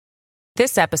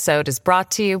This episode is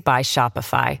brought to you by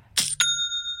Shopify.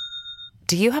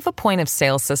 Do you have a point of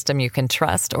sale system you can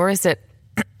trust, or is it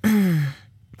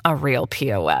a real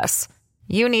POS?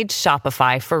 You need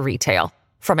Shopify for retail.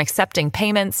 From accepting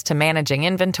payments to managing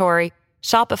inventory,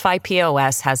 Shopify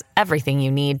POS has everything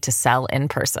you need to sell in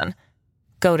person.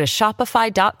 Go to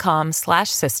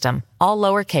shopify.com/system, all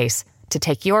lowercase, to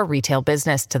take your retail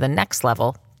business to the next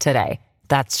level today.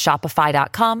 That's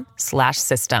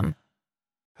shopify.com/system.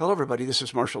 Hello, everybody. This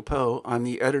is Marshall Poe. I'm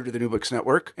the editor of the New Books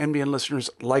Network. NBN listeners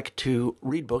like to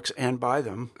read books and buy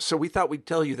them. So we thought we'd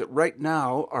tell you that right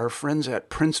now, our friends at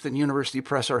Princeton University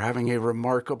Press are having a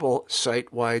remarkable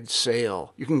site-wide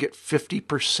sale. You can get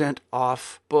 50%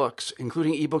 off books,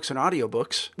 including ebooks and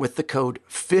audiobooks, with the code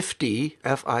 50,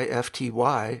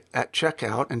 F-I-F-T-Y, at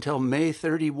checkout until May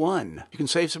 31. You can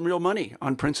save some real money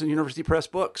on Princeton University Press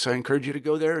books. I encourage you to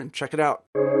go there and check it out.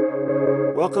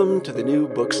 Welcome to the New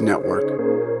Books Network.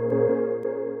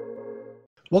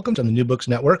 Welcome to the New Books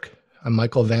Network. I'm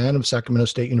Michael Vann of Sacramento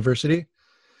State University,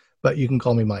 but you can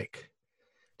call me Mike.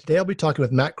 Today I'll be talking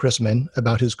with Matt Christman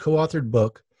about his co-authored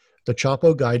book, The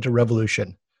Chapo Guide to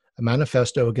Revolution, a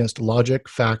manifesto against logic,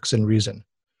 facts, and reason,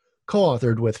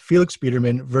 co-authored with Felix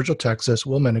Biederman, Virgil Texas,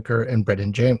 Will Menaker, and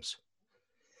Brendan James.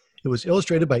 It was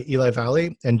illustrated by Eli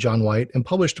Valley and John White and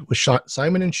published with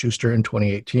Simon & Schuster in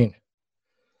 2018.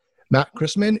 Matt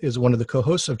Christman is one of the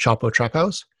co-hosts of Chapo Trap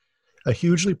House, a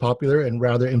hugely popular and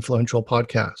rather influential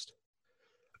podcast.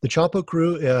 The Chapo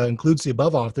crew includes the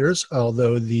above authors,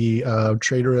 although the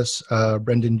traitorous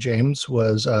Brendan James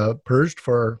was purged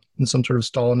for some sort of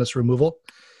Stalinist removal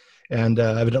and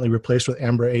evidently replaced with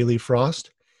Amber Ailey Frost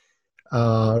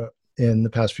in the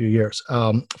past few years.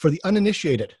 For the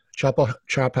uninitiated, Chapo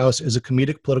Trap House is a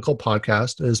comedic political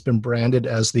podcast that has been branded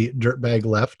as the Dirtbag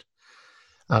Left.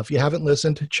 If you haven't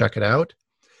listened, check it out.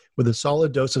 With a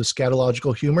solid dose of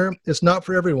scatological humor, it's not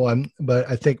for everyone, but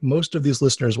I think most of these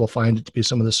listeners will find it to be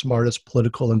some of the smartest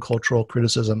political and cultural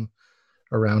criticism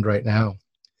around right now.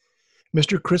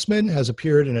 Mr. Christman has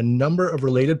appeared in a number of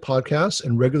related podcasts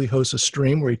and regularly hosts a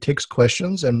stream where he takes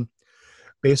questions and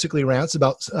basically rants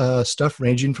about stuff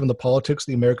ranging from the politics of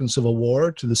the American Civil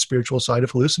War to the spiritual side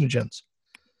of hallucinogens.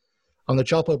 On the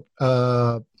Chapo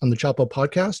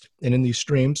podcast and in these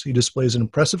streams, he displays an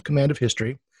impressive command of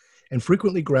history and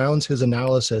frequently grounds his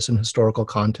analysis in historical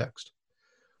context.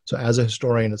 So as a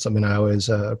historian, it's something I always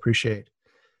appreciate.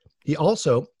 He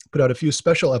also put out a few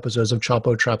special episodes of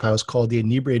Chapo Trap House called The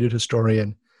Inebriated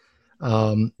Historian,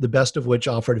 the best of which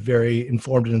offered a very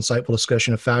informed and insightful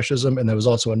discussion of fascism, and there was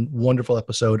also a wonderful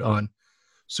episode on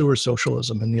sewer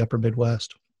socialism in the upper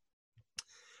Midwest.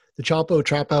 The Chapo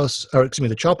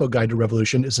Guide to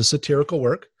Revolution is a satirical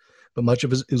work, but much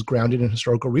of it is grounded in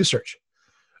historical research.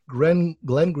 Glenn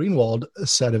Greenwald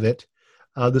said of it,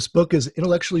 this book is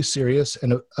intellectually serious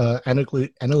and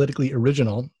analytically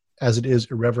original as it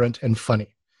is irreverent and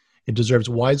funny. It deserves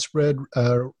widespread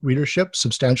readership,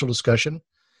 substantial discussion,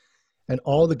 and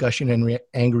all the gushing and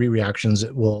angry reactions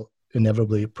it will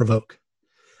inevitably provoke.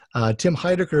 Tim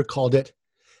Heidecker called it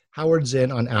Howard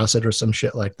Zinn on acid or some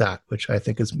shit like that, which I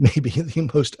think is maybe the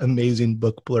most amazing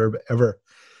book blurb ever.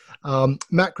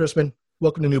 Matt Christman,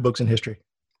 welcome to New Books in History.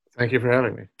 Thank you for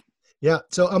having me. Yeah.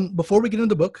 So before we get into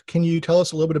the book, can you tell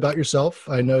us a little bit about yourself?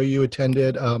 I know you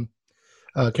attended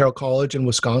Carroll College in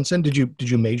Wisconsin. Did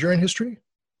you major in history?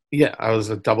 Yeah, I was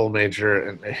a double major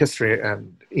in history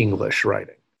and English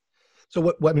writing. So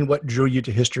what drew you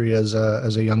to history as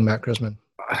a young Matt Christman?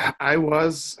 I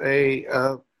was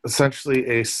essentially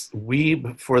a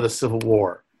weeb for the Civil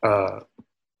War.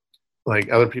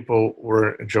 Like other people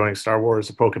were enjoying Star Wars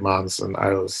or Pokemons, and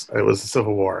it was the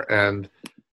Civil War, and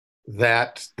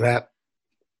that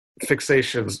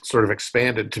fixation sort of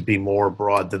expanded to be more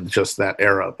broad than just that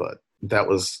era. But that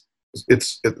was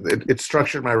it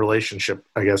structured my relationship,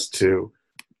 I guess, to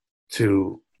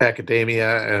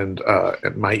academia and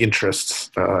my interests,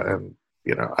 and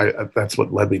that's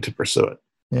what led me to pursue it.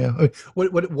 Yeah.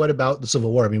 What about the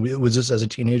Civil War? I mean, was this as a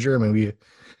teenager?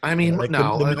 I mean, like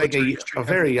a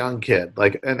very young kid.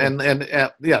 Like,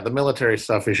 the military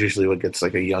stuff is usually what gets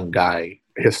like a young guy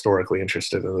historically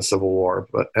interested in the Civil War.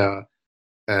 But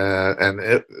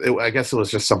I guess it was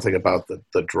just something about the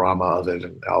drama of it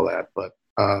and all that. But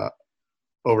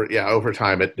over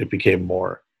time, it became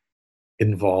more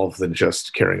involved than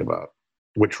just caring about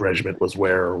which regiment was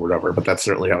where or whatever. But that's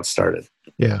certainly how it started.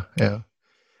 Yeah, yeah.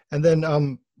 And then,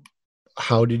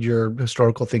 how did your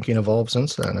historical thinking evolve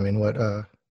since then? I mean,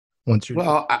 once you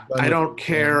I don't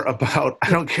care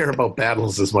about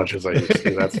battles as much as I used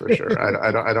to. That's for sure.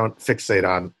 I don't fixate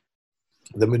on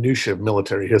the minutiae of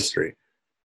military history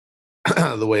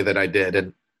the way that I did.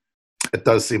 And it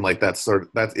does seem like that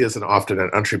is often an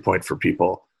entry point for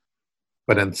people,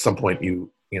 but at some point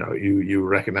you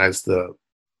recognize the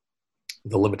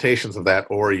limitations of that,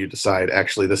 or you decide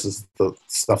actually this is the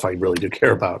stuff I really do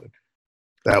care about.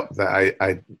 That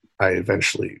I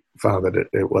eventually found that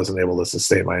it wasn't able to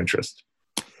sustain my interest.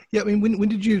 Yeah, I mean, when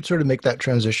did you sort of make that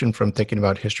transition from thinking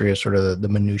about history as sort of the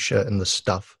minutia and the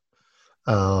stuff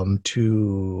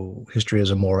to history as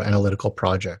a more analytical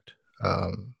project?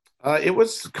 It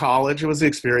was college. It was the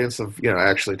experience of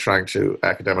actually trying to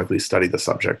academically study the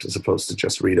subject as opposed to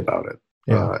just read about it.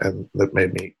 Yeah. And that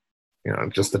made me,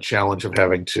 just the challenge of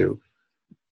having to,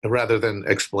 rather than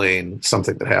explain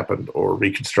something that happened or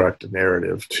reconstruct a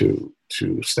narrative, to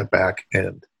step back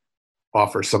and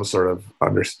offer some sort of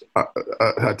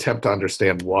attempt to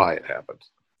understand why it happened.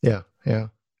 Yeah, yeah.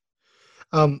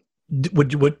 What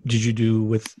did you do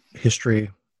with history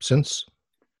since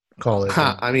college?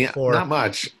 I mean, not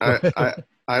much.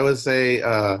 I was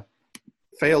a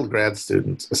failed grad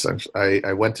student, essentially.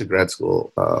 I went to grad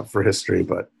school for history,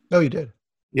 but... Oh, you did?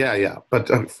 Yeah. But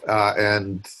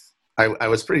and I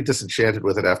was pretty disenchanted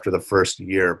with it after the first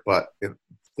year, but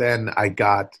then I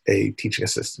got a teaching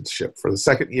assistantship for the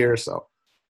second year, so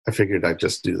I figured I'd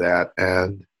just do that.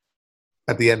 And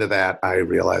at the end of that, I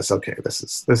realized, okay, this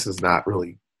is not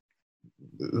really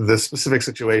the specific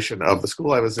situation of the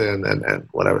school I was in and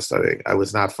what I was studying. I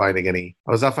was not finding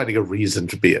a reason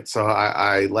to be it. So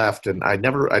I left, and I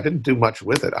didn't do much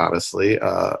with it, honestly.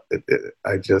 I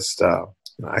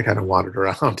kind of wandered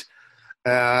around.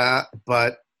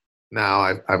 But now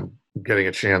I'm getting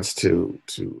a chance to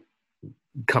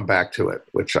come back to it,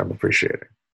 which I'm appreciating.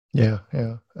 Yeah.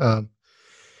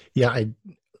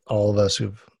 All of us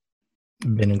who've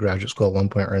been in graduate school at one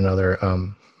point or another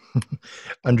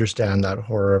understand that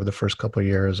horror of the first couple of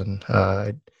years, and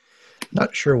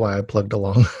not sure why I plugged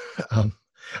along. I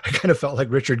kind of felt like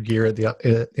Richard Gere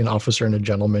in Officer and a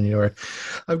Gentleman.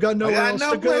 I've got nowhere else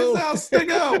to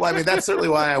go. Well, I mean, that's certainly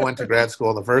why I went to grad school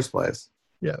in the first place.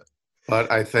 Yeah.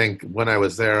 But I think when I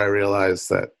was there, I realized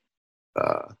that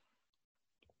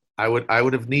I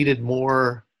would have needed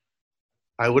more.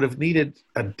 I would have needed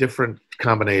a different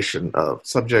combination of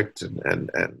subject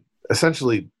and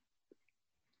essentially,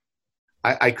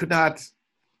 I could not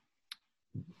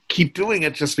keep doing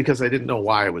it just because I didn't know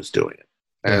why I was doing it,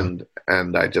 and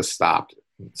I just stopped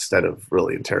instead of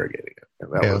really interrogating it,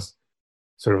 and that was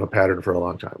sort of a pattern for a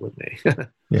long time with me.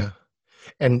 Yeah.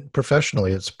 And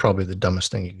professionally, it's probably the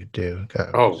dumbest thing you could do.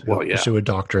 Pursue a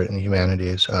doctorate in the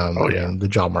humanities. And the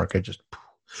job market just,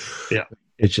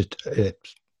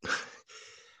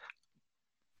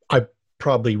 I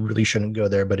probably really shouldn't go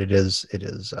there, but it is.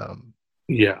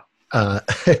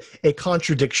 A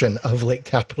contradiction of late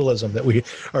capitalism that we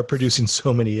are producing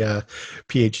so many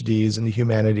PhDs in the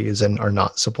humanities and are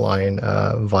not supplying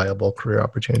viable career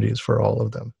opportunities for all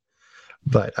of them.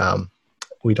 But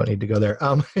we don't need to go there.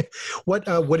 What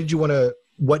did you want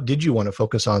to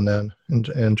focus on then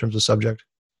in terms of subject?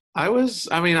 I was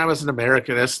an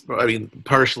Americanist. I mean,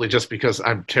 partially just because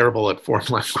I'm terrible at foreign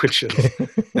languages,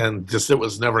 and just it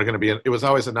was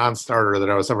always a non-starter that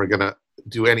I was ever going to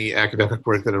do any academic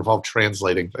work that involved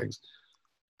translating things.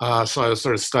 So I was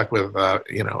sort of stuck with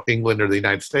England or the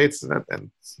United States,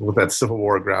 and with that Civil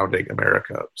War grounding,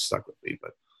 America stuck with me.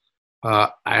 But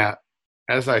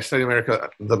as I studied America,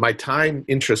 my time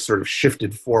interest sort of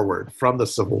shifted forward from the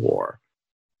Civil War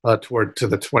to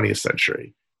the 20th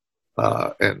century.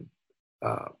 And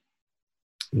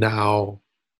now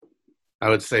I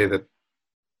would say that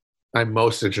I'm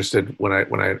most interested when I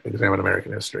examine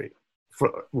American history.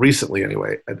 Recently,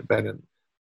 anyway, I've been in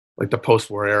like the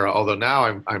post-war era. Although now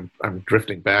I'm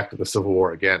drifting back to the Civil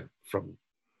War again from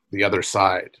the other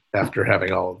side after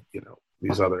having all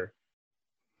these other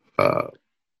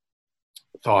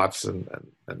thoughts and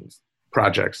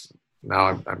projects.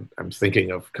 Now I'm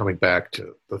thinking of coming back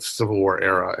to the Civil War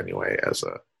era anyway as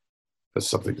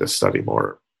something to study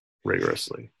more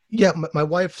rigorously. Yeah, my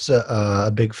wife's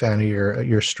a big fan of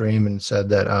your stream and said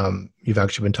that you've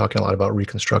actually been talking a lot about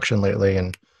Reconstruction lately,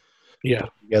 and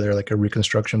together like a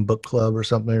Reconstruction book club or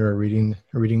something, or a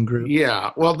reading group.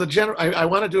 Yeah, well, I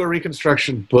want to do a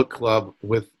Reconstruction book club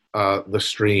with the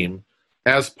stream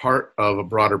as part of a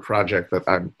broader project that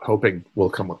I'm hoping will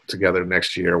come together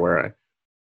next year, where I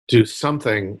do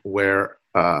something where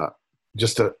I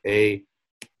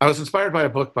was inspired by a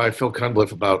book by Phil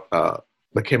Cunliffe about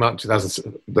that came out in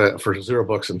 2000 for Zero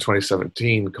Books in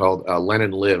 2017 called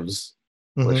Lenin Lives,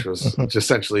 which was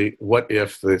essentially what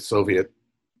if the Soviet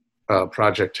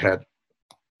project had,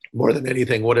 more than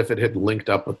anything, what if it had linked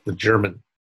up with the German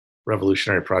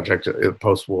revolutionary project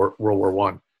post World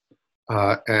War I.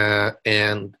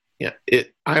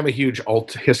 I'm I'm a huge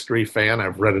alt history fan.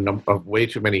 I've read a number of way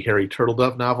too many Harry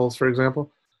Turtledove novels, for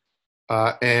example.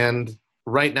 And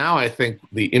right now, I think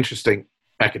the interesting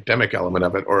academic element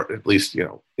of it, or at least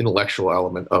intellectual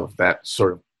element of that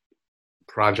sort of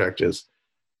project,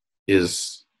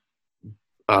 is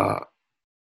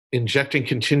injecting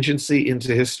contingency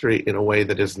into history in a way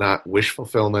that is not wish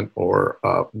fulfillment or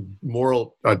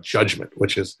moral judgment,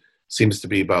 which seems to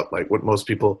be about like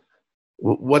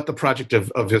what the project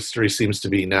of history seems to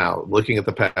be now, looking at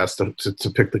the past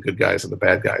to pick the good guys and the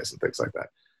bad guys and things like that.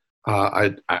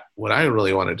 What I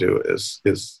really want to do is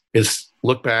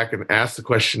look back and ask the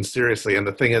question seriously. And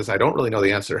the thing is, I don't really know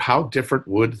the answer. How different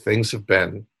would things have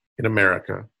been in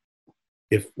America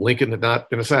if Lincoln had not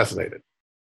been assassinated?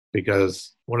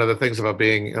 Because one of the things about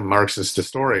being a Marxist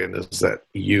historian is that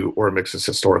or a Marxist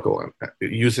historical,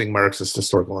 using Marxist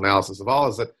historical analysis of all,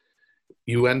 is that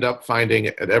you end up finding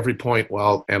at every point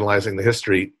while analyzing the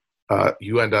history,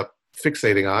 you end up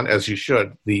fixating on, as you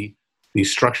should, the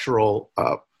structural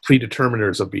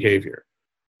predeterminers of behavior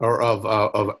or of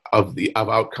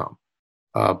outcome.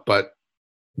 But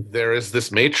there is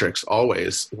this matrix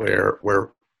always where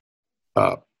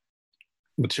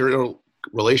material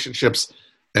relationships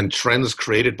and trends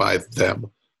created by them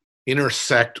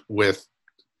intersect with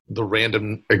the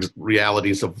random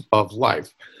realities of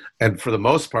life. And for the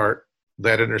most part,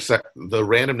 the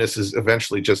randomness is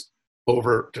eventually just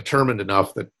over-determined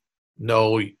enough that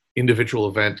no individual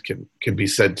event can be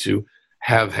said to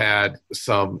have had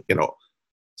some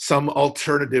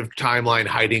alternative timeline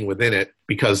hiding within it,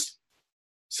 because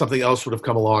something else would have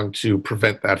come along to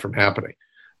prevent that from happening.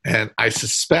 And I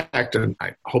suspect, and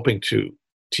I'm hoping to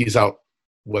tease out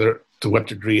to what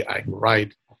degree I'm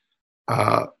right,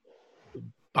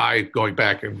 by going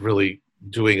back and really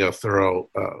doing a thorough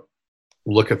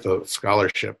look at the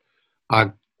scholarship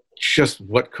on just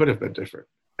what could have been different,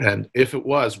 and if it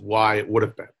was, why it would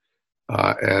have been,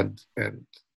 and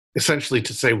essentially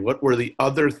to say what were the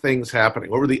other things happening,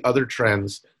 what were the other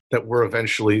trends that were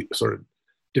eventually sort of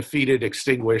defeated,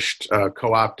 extinguished,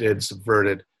 co-opted,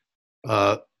 subverted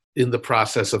in the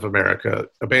process of America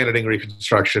abandoning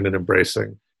Reconstruction and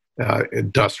embracing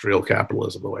industrial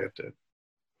capitalism the way it did.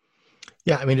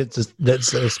 Yeah, I mean,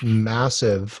 that's this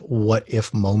massive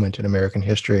what-if moment in American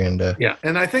history, and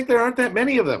and I think there aren't that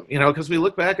many of them, because we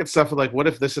look back at stuff like, what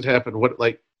if this had happened?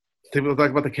 People talk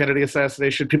about the Kennedy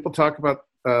assassination. People talk about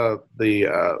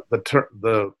the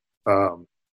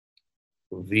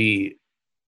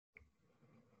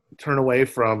turn away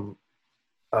from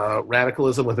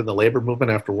radicalism within the labor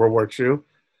movement after World War II,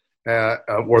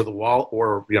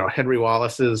 or Henry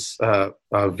Wallace's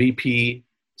VP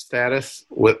status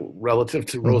relative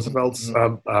to Roosevelt's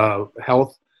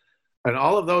health, and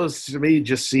all of those to me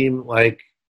just seem like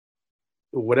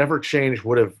whatever change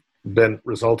would have been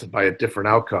resulted by a different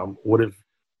outcome would have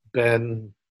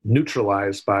been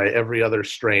neutralized by every other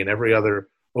strain, every other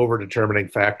over-determining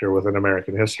factor within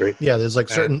American history. Yeah, there's like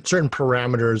certain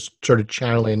parameters sort of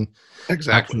channeling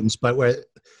actions, but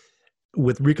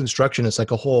with Reconstruction, it's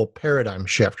like a whole paradigm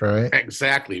shift, right?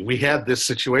 Exactly. We had this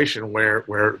situation where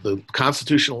the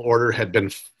constitutional order had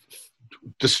been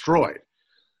destroyed,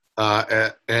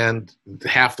 and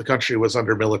half the country was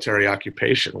under military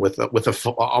occupation, with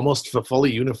almost a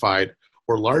fully unified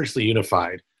or largely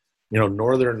unified,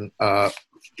 northern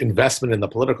investment in the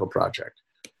political project.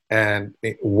 And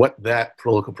what that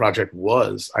political project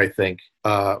was, I think,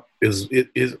 is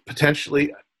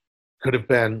potentially could have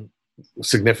been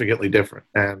significantly different,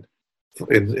 and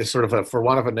it's sort of a for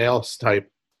want of a nails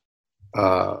type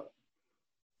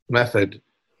method.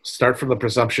 Start from the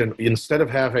presumption, instead of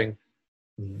having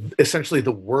essentially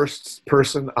the worst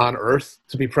person on earth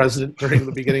to be president during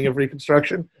the beginning of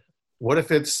Reconstruction, what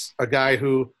if it's a guy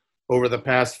who over the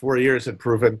past 4 years had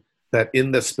proven that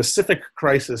in the specific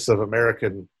crisis of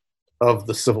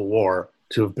the Civil War,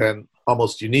 to have been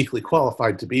almost uniquely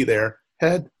qualified to be there,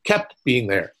 had kept being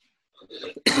there.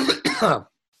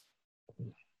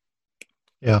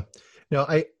 Yeah. No,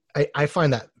 I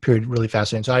find that period really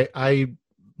fascinating. So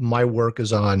my work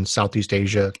is on Southeast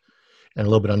Asia and a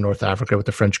little bit on North Africa with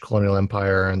the French colonial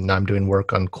empire, and I'm doing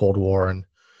work on Cold War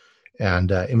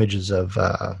and images of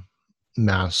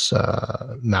mass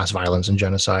violence and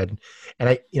genocide. And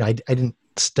I didn't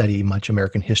study much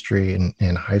American history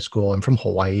in high school. I'm from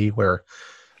Hawaii, where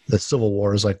the Civil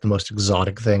War is like the most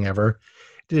exotic thing ever.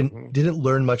 Didn't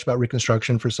learn much about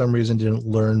Reconstruction for some reason. Didn't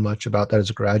learn much about that as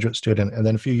a graduate student. And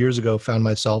then a few years ago, found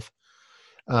myself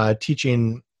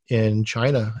teaching in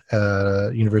China at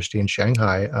a university in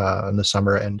Shanghai in the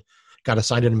summer, and got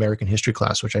assigned an American history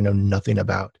class, which I know nothing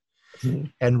about.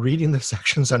 And reading the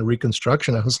sections on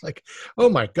Reconstruction, I was like, oh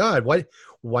my God,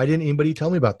 why didn't anybody tell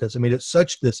me about this? I mean, it's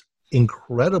such this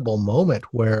incredible moment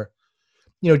where,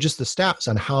 just the stats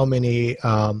on how many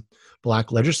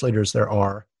Black legislators there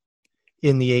are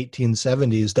in the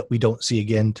 1870s that we don't see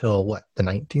again till what, the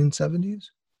 1970s?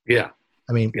 Yeah.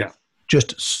 I mean, Yeah.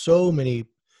 just so many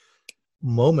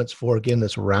moments for, again,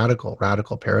 this radical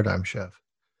paradigm shift.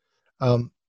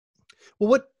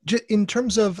 Well, in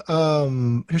terms of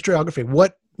historiography,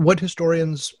 what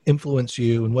historians influence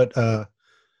you, and what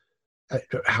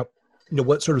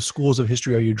sort of schools of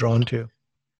history are you drawn to?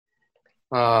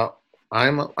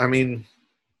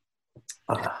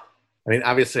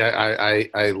 Obviously,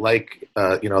 I like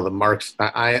the Marx.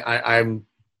 I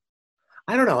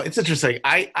don't know. It's interesting.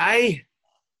 I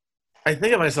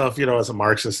think of myself, as a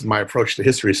Marxist in my approach to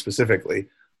history specifically,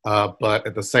 but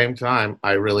at the same time,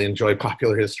 I really enjoy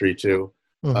popular history too,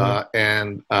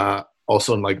 and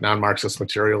also in like non-Marxist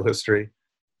material history.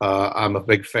 I'm a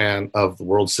big fan of the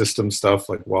world system stuff,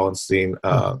 like Wallenstein.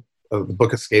 The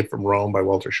book "Escape from Rome" by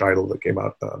Walter Scheidel that came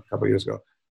out a couple of years ago.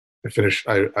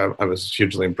 I was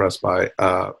hugely impressed by.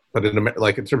 But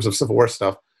in terms of Civil War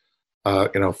stuff,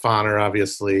 Foner,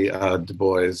 obviously, Du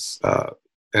Bois,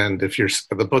 and if you're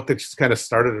the book that just kind of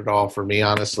started it all for me,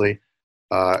 honestly,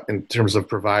 in terms of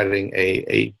providing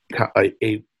a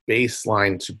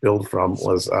baseline to build from,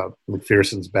 was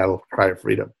McPherson's Battle Cry of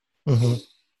Freedom.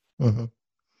 Mm-hmm. Mm-hmm.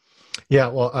 Yeah,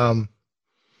 well,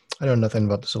 I know nothing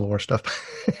about the Civil War stuff,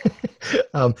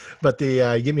 but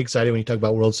you get me excited when you talk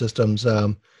about world systems.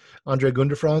 Andre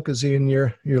Gunderfrank, is he in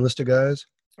your list of guys?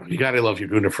 You gotta love your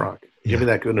Gunderfrank. Give me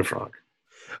that Gunderfrank.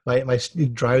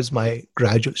 It drives my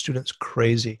graduate students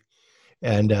crazy,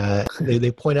 and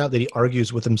they point out that he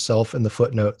argues with himself in the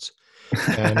footnotes.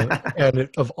 And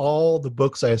of all the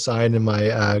books I assign in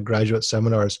my graduate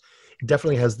seminars, it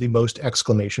definitely has the most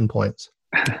exclamation points.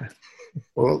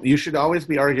 Well, you should always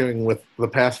be arguing with the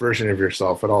past version of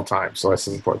yourself at all times, so I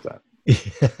support that.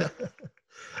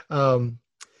 Yeah.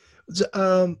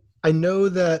 I know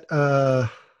that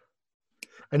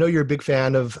I know you're a big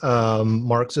fan of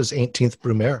Marx's 18th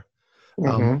Brumaire.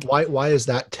 Why is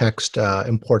that text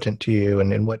important to you,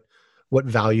 and what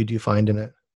value do you find in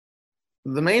it?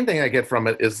 The main thing I get from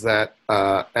it is that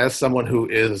as someone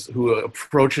who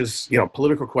approaches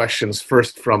political questions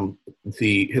first from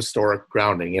the historic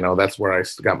grounding, that's where I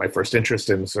got my first interest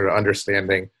in sort of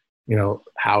understanding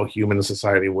how human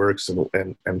society works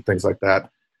and things like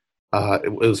that.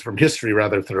 It was from history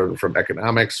rather than from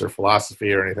economics or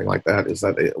philosophy or anything like that. Is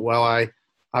that while I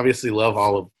obviously love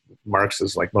all of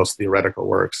Marx's, like, most theoretical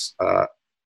works,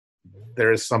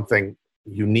 there is something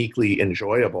uniquely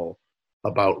enjoyable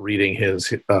about reading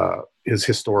his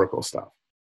historical stuff,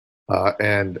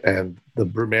 and the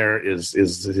Brumaire is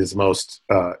his most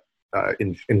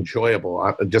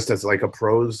enjoyable, just as like a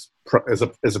prose,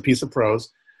 as a piece of prose,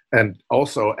 and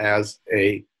also as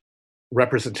a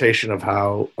representation of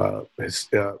how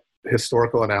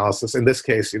historical analysis, in this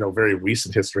case, very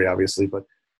recent history, obviously,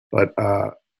 but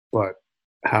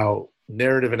how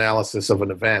narrative analysis of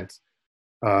an event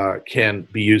can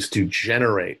be used to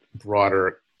generate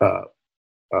broader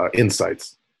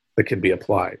insights that can be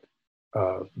applied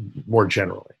more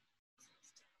generally.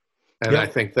 And I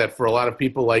think that for a lot of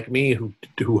people like me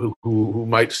who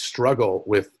might struggle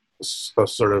with a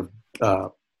sort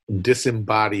of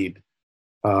disembodied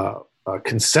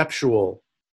conceptual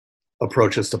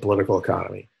approaches to political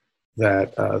economy,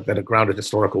 that a grounded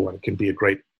historical one can be a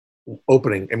great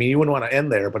opening. I mean, you wouldn't want to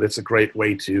end there, but it's a great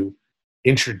way to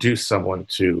introduce someone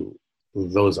to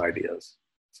those ideas.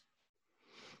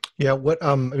 Yeah.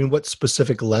 What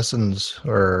specific lessons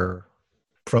are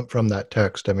from that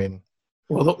text? I mean,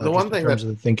 well, the one thing in terms of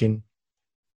the thinking.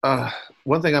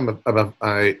 One thing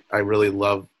I really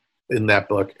love in that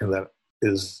book, and that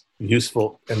is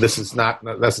useful, and this is not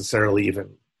necessarily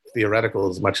even theoretical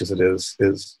as much as it is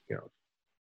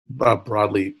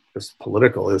broadly just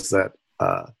political, is that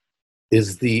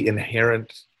is the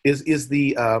inherent is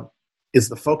the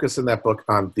focus in that book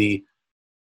on the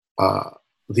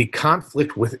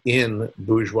conflict within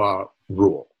bourgeois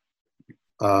rule,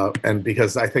 and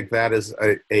because I think that is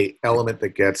a element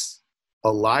that gets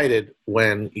elided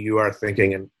when you are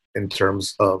thinking in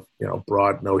terms of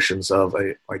broad notions of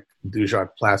a like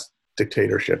Dujas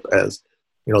dictatorship as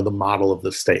the model of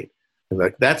the state, and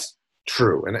like that's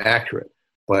true and accurate,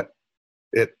 but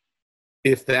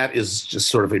if that is just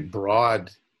sort of a broad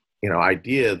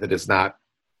idea that is not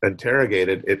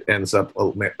interrogated, it ends up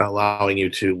allowing you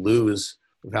to lose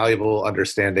valuable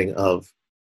understanding of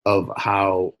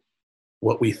how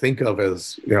what we think of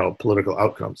as political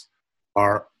outcomes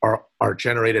are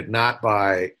generated not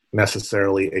by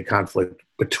necessarily a conflict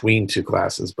between two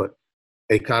classes, but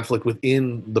a conflict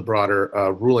within the broader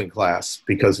ruling class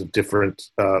because of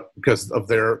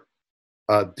their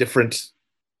different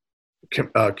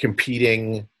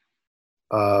competing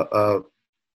the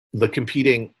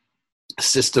competing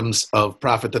systems of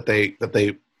profit that they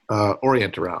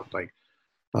orient around,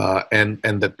 and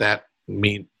that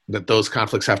mean that those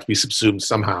conflicts have to be subsumed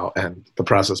somehow, and the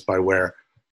process by where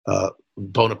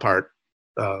Bonaparte,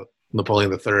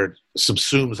 Napoleon III,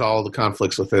 subsumes all the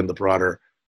conflicts within the broader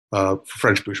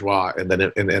French bourgeois, and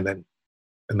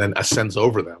then ascends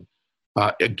over them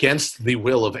against the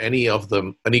will of any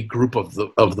group of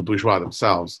the bourgeois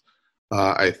themselves,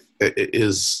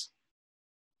 is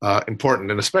important,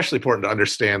 and especially important to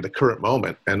understand the current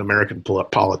moment and American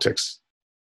politics,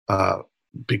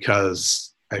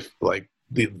 because I like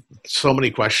so many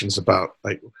questions about,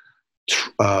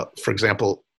 for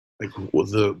example,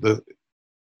 the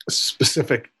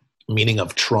specific meaning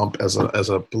of Trump as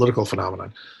a political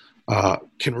phenomenon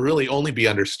can really only be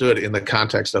understood in the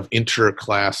context of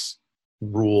inter-class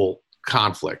rule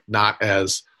conflict, not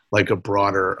as like a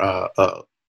broader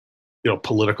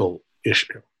political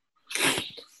issue.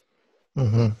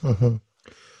 Mm-hmm, mm-hmm.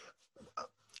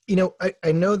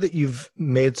 I know that you've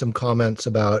made some comments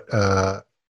about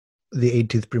the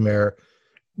 18th Premier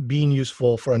being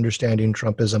useful for understanding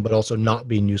Trumpism, but also not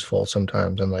being useful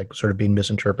sometimes, and sort of being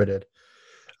misinterpreted.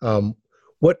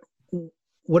 What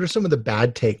are some of the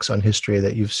bad takes on history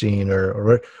that you've seen,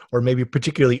 or maybe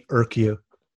particularly irk you?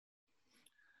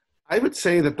 I would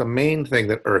say that the main thing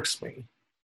that irks me,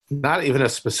 not even a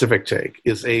specific take,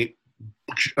 is a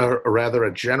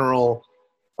general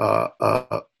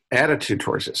attitude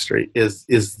towards history. Is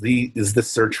the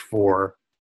search for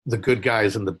the good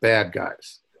guys and the bad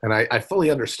guys, and I fully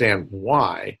understand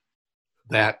why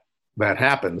that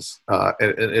happens. And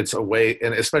it's a way,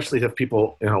 and especially if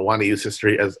people want to use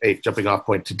history as a jumping off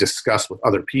point to discuss with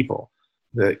other people,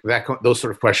 those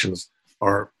sort of questions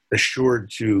are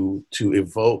assured to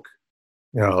evoke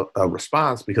a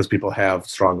response because people have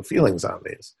strong feelings on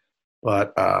these.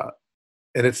 But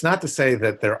and it's not to say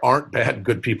that there aren't bad and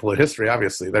good people in history.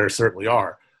 Obviously, there certainly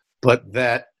are, but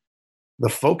that the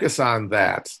focus on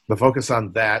that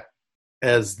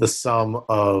as the sum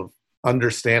of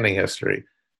understanding history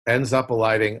ends up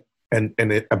eliding and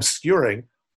obscuring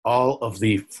all of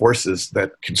the forces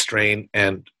that constrain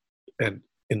and in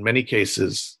many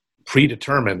cases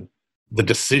predetermine the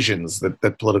decisions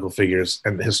that political figures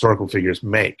and historical figures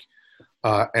make,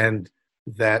 and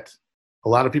that a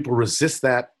lot of people resist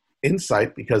that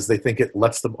insight because they think it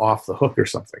lets them off the hook or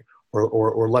something,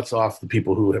 or lets off the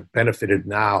people who have benefited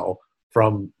now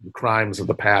from the crimes of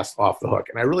the past off the hook.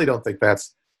 And I really don't think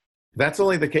that's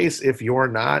only the case if you're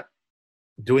not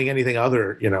doing anything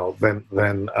other,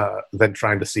 than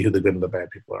trying to see who the good and the bad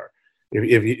people are.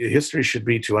 History should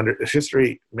be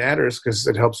history matters because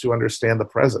it helps you understand the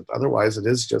present. Otherwise,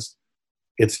 it's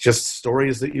just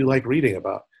stories that you like reading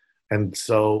about. And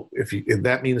so if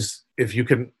that means if you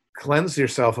can cleanse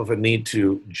yourself of a need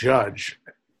to judge,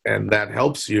 and that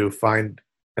helps you find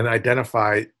and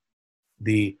identify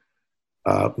the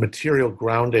material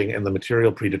grounding and the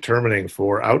material predetermining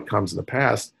for outcomes in the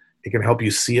past, it can help you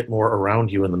see it more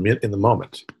around you in the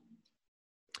moment.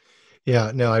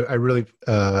 Yeah, no, I really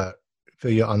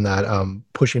feel you on that,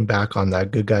 pushing back on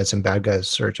that good guys and bad guys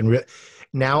search. And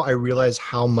now I realize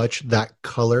how much that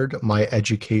colored my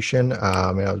education.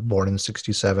 I was born in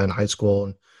 1967, high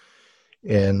school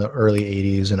in the early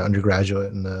 80s, and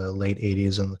undergraduate in the late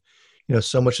 80s. And,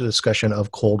 so much of the discussion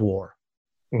of Cold War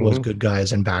was good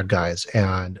guys and bad guys,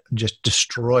 and just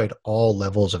destroyed all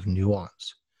levels of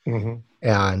nuance. Mm-hmm.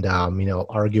 And,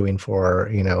 arguing for,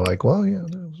 there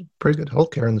was pretty good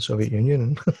healthcare in the Soviet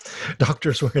Union, and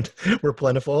doctors were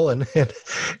plentiful, and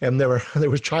there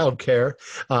was childcare.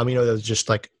 That was just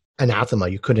like anathema.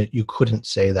 You couldn't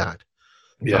say that.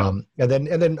 Yeah. And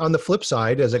then on the flip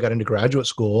side, as I got into graduate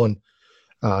school, and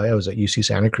I was at UC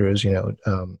Santa Cruz,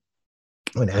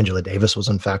 when Angela Davis was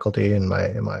on faculty, and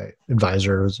my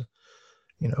advisor was,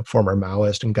 former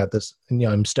Maoist, and got this, and,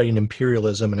 I'm studying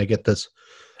imperialism, and I get this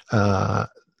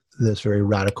very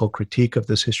radical critique of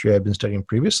this history I've been studying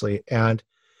previously. And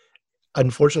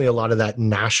unfortunately, a lot of that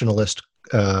nationalist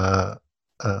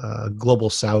global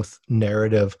South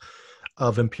narrative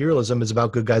of imperialism is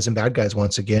about good guys and bad guys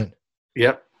once again.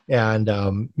 Yep. And,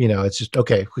 it's just,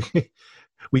 okay,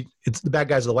 it's the bad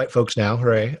guys are the white folks now,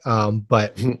 right?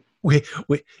 But we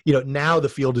now the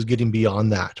field is getting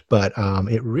beyond that. But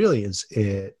it really is,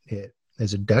 it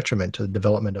is a detriment to the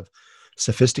development of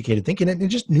sophisticated thinking and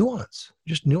just nuance.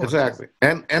 Exactly.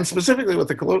 And specifically with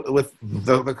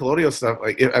the colonial stuff,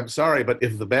 like, I'm sorry, but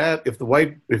if the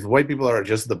white people are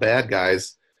just the bad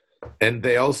guys, and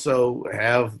they also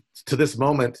have to this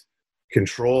moment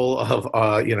control of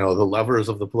the levers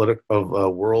of the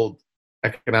world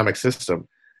economic system,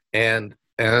 and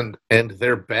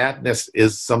their badness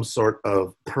is some sort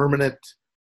of permanent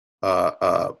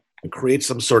create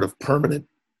some sort of permanent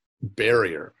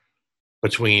barrier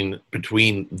between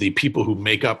the people who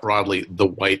make up broadly the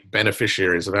white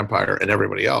beneficiaries of empire and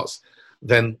everybody else,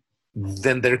 then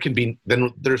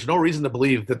there's no reason to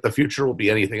believe that the future will be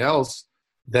anything else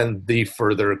than the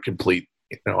further complete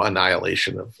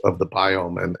annihilation of the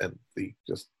biome and the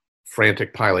just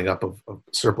frantic piling up of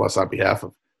surplus on behalf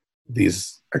of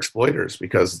these exploiters,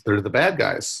 because they're the bad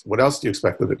guys. What else do you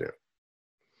expect them to do?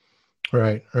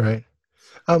 Right.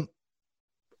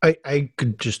 I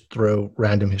could just throw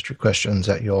random history questions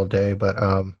at you all day, but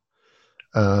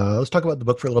let's talk about the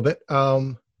book for a little bit.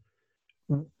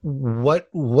 What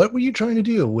were you trying to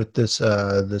do with this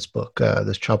book,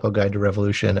 this Chapo Guide to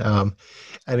Revolution? I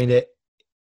mean,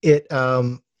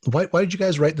 why did you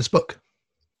guys write this book?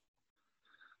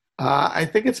 I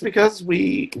think it's because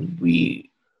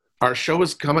our show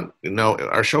was coming.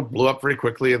 Our show blew up very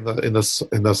quickly in this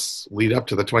lead up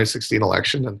to the 2016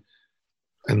 election,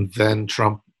 and then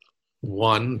Trump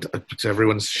won to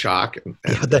everyone's shock.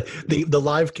 The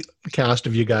live cast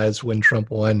of you guys when Trump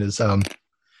won is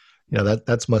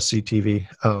that's must see TV.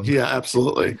 Yeah,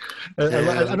 absolutely.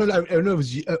 I don't know. If it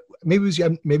was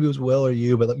maybe it was Will or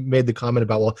you, but made the comment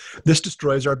about, well, this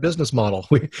destroys our business model.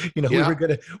 We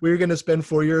were gonna spend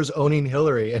 4 years owning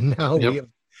Hillary, and now we have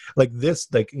like this,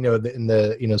 sort of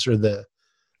the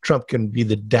Trump can be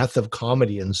the death of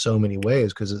comedy in so many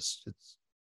ways, because it's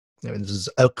this is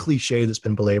a cliche that's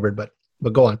been belabored, but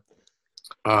go on.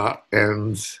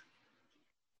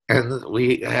 And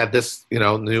we had this,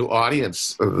 new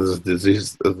audience of this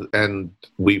disease, and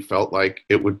we felt like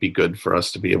it would be good for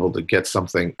us to be able to get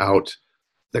something out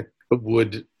that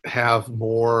would have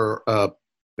more,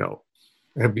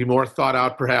 be more thought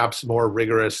out, perhaps more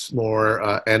rigorous,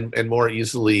 more and more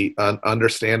easily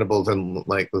understandable than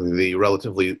like the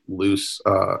relatively loose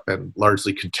and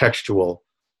largely contextual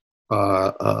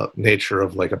nature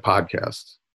of like a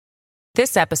podcast.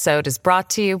 This episode is brought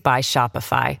to you by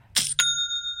Shopify.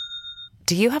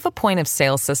 Do you have a point of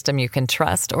sale system you can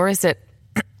trust, or is it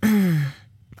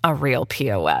a real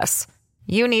POS?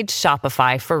 You need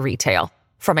Shopify for retail.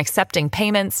 From accepting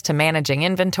payments to managing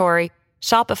inventory,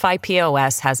 Shopify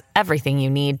POS has everything you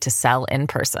need to sell in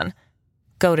person.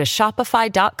 Go to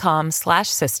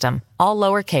shopify.com/system, all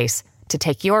lowercase, to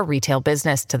take your retail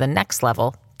business to the next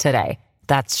level today.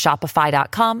 That's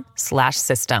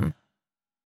shopify.com/system.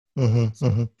 Mm-hmm,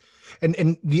 mm-hmm.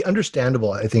 And the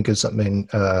understandable, I think, is something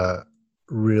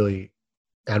really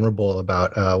admirable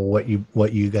about what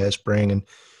you guys bring,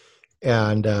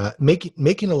 and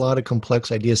making a lot of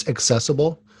complex ideas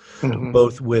accessible, mm-hmm.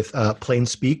 both with plain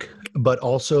speak, but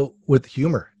also with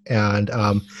humor, and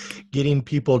getting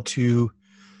people to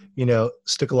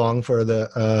stick along for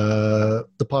the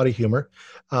potty humor,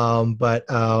 but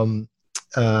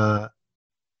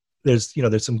there's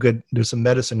some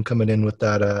medicine coming in with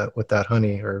that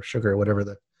honey or sugar or whatever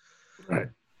the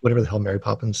hell Mary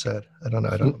Poppins said. I don't know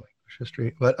my English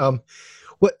history, but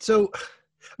what's the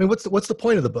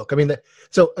point of the book? I mean,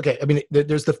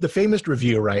 there's the famous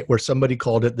review, right, where somebody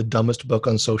called it the dumbest book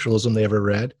on socialism they ever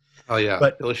read. Oh yeah,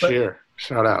 Bill Scheer,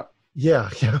 shout out. Yeah,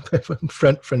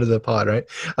 friend of the pod, right?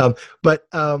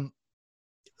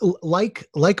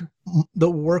 Like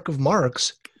the work of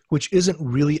Marx, which isn't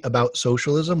really about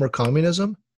socialism or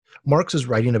communism, Marx is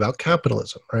writing about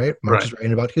capitalism, right? Marx is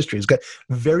writing about history. He's got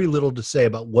very little to say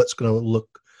about what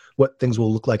things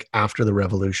will look like after the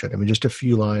revolution. I mean, just a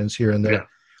few lines here and there. Yeah.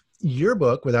 Your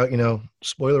book, without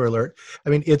spoiler alert, I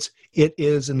mean, it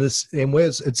is in the same way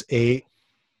as it's a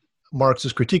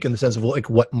Marxist critique in the sense of like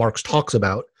what Marx talks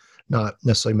about, not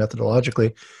necessarily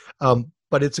methodologically,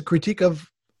 but it's a critique of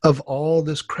all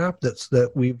this crap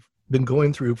that we've been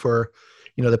going through for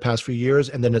the past few years,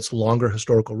 and then its longer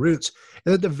historical roots.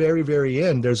 And at the very, very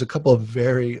end, there's a couple of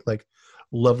very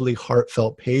lovely,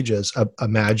 heartfelt pages of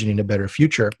imagining a better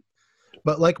future.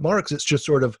 But like Marx, it's just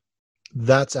sort of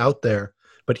that's out there,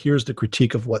 but here's the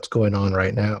critique of what's going on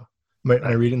right now. Am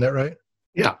I reading that right?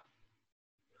 Yeah.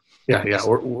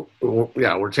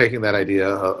 We're taking that idea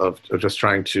of just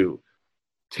trying to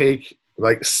take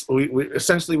we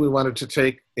wanted to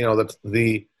take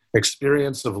the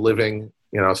experience of living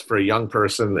for a young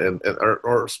person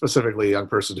or specifically a young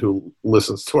person who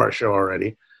listens to our show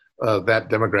already, that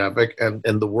demographic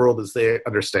and the world as they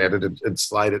understand it, and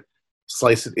slide it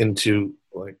slice it into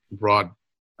like broad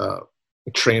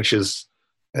tranches,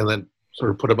 and then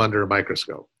sort of put them under a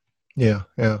microscope. Yeah,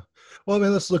 yeah. Well, I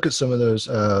mean, let's look at some of those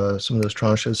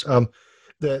tranches.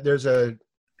 There's a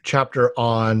chapter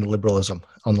on liberalism,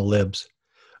 on the libs.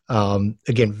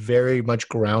 Again, very much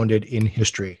grounded in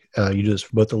history. You do this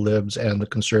for both the libs and the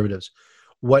conservatives.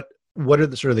 What are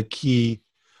the sort of the key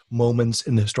moments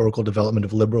in the historical development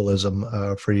of liberalism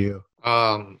for you?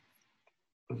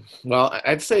 Well,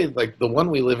 I'd say like the one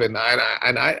we live in,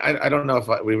 and I don't know if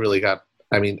we really got.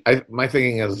 I mean, my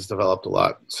thinking has developed a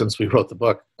lot since we wrote the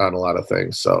book on a lot of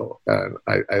things. So, and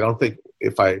I don't think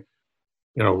if I,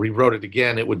 rewrote it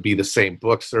again, it would be the same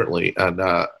book certainly.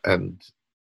 But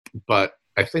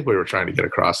I think we were trying to get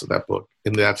across in that book,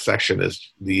 in that section,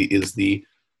 is the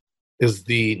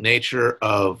nature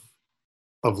of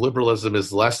liberalism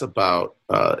is less about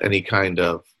any kind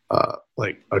of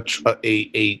like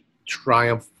a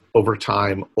triumph over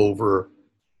time over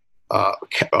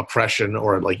oppression,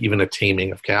 or like even a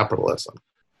taming of capitalism,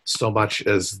 so much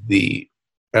as the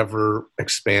ever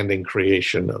expanding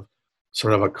creation of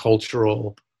sort of a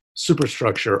cultural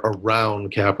superstructure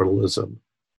around capitalism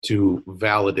to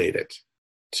validate it,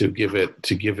 to give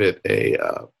it a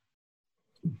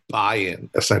buy-in,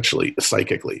 essentially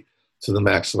psychically, to the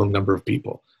maximum number of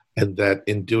people, and that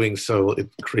in doing so it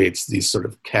creates these sort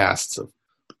of castes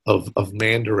of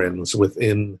mandarins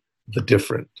within the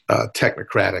different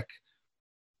technocratic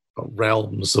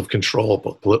realms of control,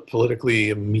 both politically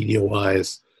and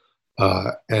media-wise,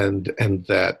 and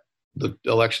that the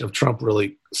election of Trump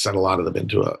really sent a lot of them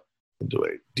into a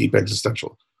deep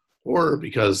existential horror,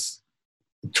 because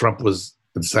Trump was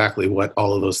exactly what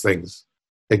all of those things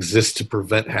exist to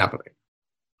prevent happening.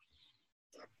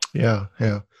 Yeah,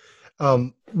 yeah.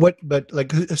 But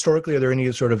like historically, are there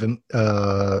any sort of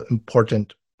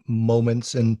important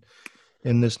moments in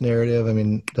this narrative? I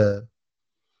mean,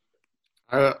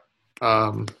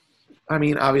 I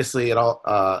mean, obviously, it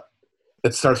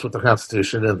starts with the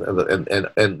Constitution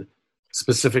and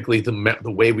specifically the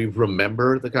way we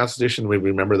remember the Constitution. We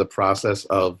remember the process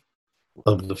of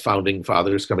the founding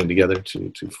fathers coming together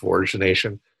to forge a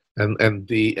nation, and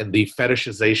the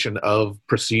fetishization of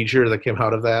procedure that came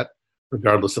out of that,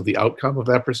 regardless of the outcome of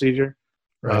that procedure.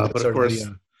 right. But of course,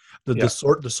 the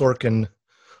Sorkin.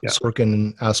 Yeah.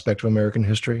 Sorkin aspect of American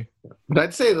history. But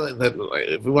I'd say that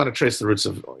if we want to trace the roots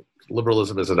of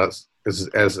liberalism as a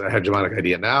hegemonic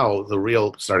idea now, the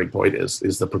real starting point is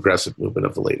the progressive movement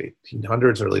of the late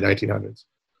 1800s, early 1900s.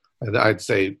 And I'd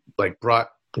say like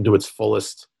brought into its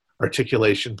fullest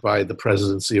articulation by the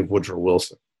presidency of Woodrow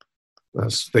Wilson.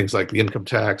 Things like the income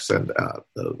tax and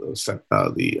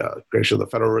the creation of the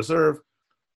Federal Reserve,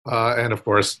 and of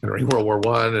course, during World War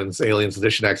I and Alien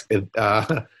Sedition Acts,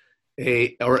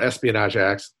 or Espionage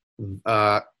Acts.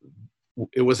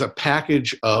 It was a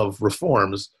package of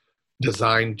reforms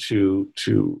designed to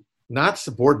not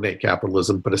subordinate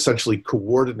capitalism, but essentially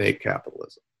coordinate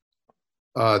capitalism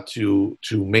to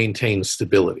maintain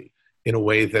stability in a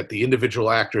way that the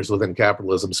individual actors within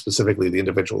capitalism, specifically the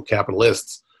individual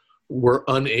capitalists, were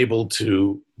unable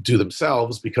to do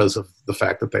themselves because of the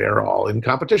fact that they are all in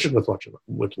competition with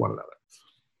one another.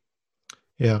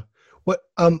 Yeah. What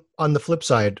on the flip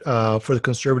side, for the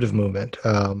conservative movement,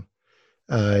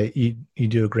 you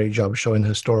do a great job showing the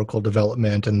historical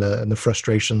development and the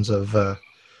frustrations of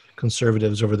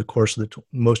conservatives over the course of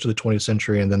most of the 20th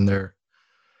century, and then their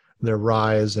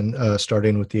rise and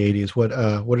starting with the 80s. What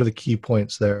are the key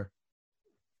points there?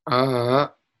 I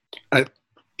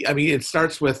mean, it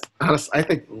starts with I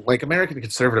think like American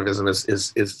conservatism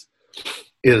is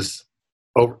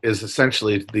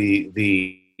essentially the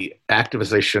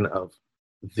activization of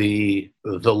the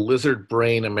lizard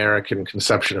brain American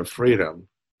conception of freedom,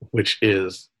 which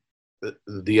is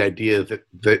the idea that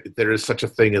there is such a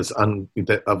thing as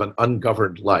of an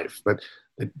ungoverned life, that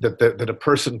a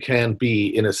person can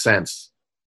be, in a sense,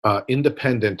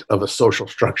 independent of a social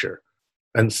structure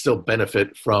and still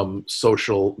benefit from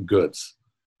social goods,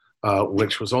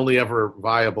 which was only ever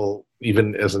viable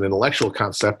even as an intellectual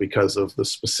concept because of the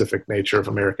specific nature of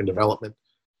American development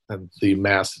and the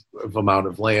massive amount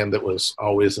of land that was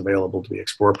always available to be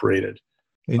expropriated.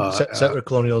 Settler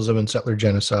colonialism and settler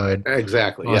genocide.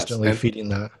 Exactly. Constantly yes. feeding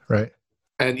that, right?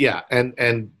 And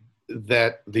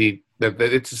that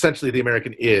it's essentially the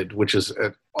American id, which is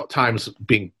at times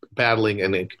battling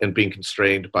and being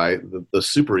constrained by the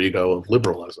superego of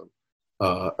liberalism,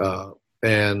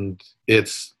 and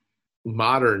its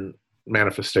modern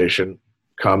manifestation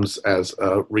comes as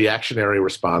a reactionary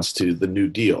response to the New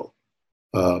Deal.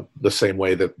 The same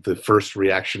way that the first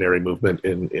reactionary movement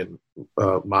in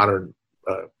modern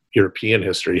European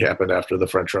history happened after the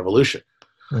French Revolution.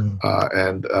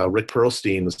 And Rick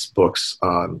Perlstein's books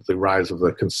on the rise of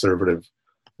the conservative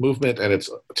movement and it's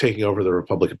taking over the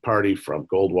Republican Party from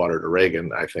Goldwater to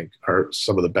Reagan, I think, are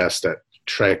some of the best at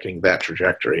tracking that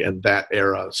trajectory. And that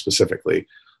era specifically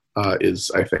is,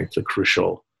 I think, the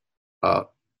crucial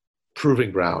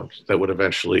proving ground that would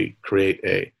eventually create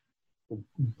a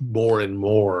more and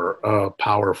more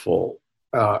powerful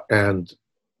and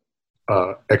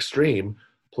extreme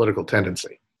political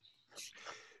tendency.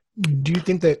 Do you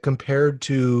think that compared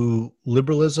to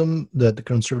liberalism, that the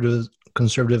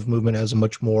conservative movement has a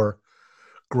much more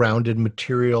grounded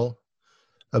material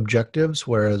objectives,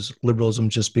 whereas liberalism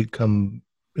just become,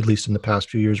 at least in the past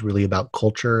few years, really about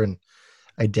culture and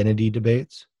identity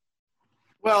debates?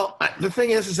 Well, the thing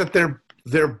is that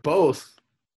they're both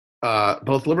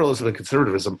liberalism and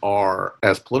conservatism are,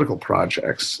 as political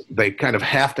projects, they kind of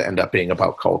have to end up being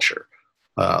about culture.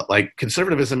 Like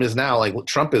conservatism is now, like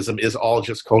Trumpism is all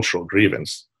just cultural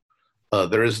grievance.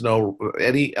 There is all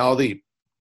the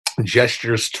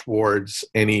gestures towards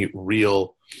any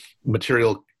real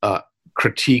material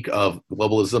critique of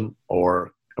globalism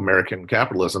or American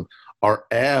capitalism are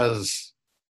as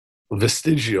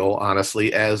vestigial,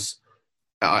 honestly, as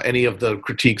any of the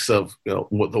critiques of the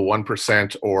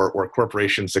 1% or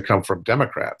corporations that come from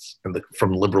Democrats and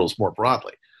from liberals more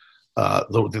broadly.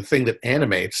 The thing that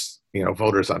animates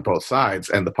voters on both sides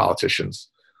and the politicians,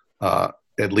 at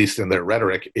least in their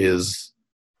rhetoric, is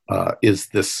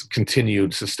this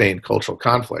continued sustained cultural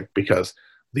conflict, because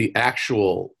the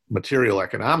actual material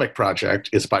economic project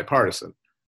is bipartisan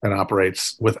and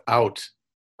operates without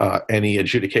any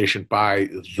adjudication by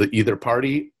either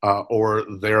party or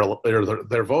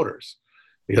their voters.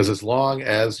 Because as long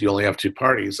as you only have two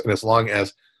parties, and as long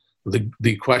as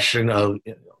the question of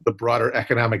the broader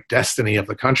economic destiny of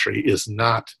the country is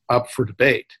not up for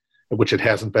debate, which it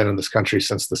hasn't been in this country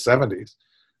since the 70s,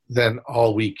 then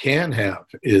all we can have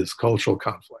is cultural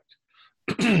conflict.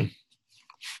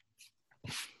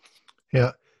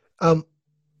 Yeah. How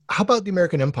about the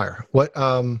American Empire?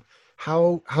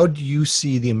 How do you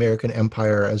see the American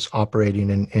Empire as operating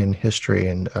in history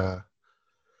and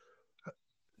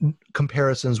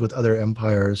comparisons with other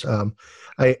empires?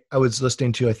 I was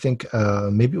listening to, I think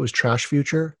maybe it was Trash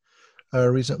Future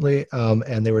recently,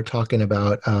 and they were talking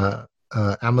about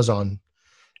Amazon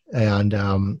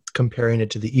and comparing it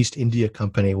to the East India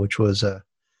Company, which was I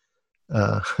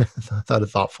thought a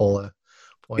thoughtful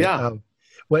point. Yeah.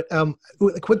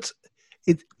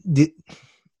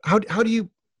 How do you,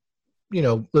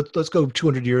 let's go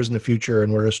 200 years in the future,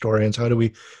 and we're historians. How do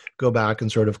we go back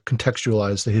and sort of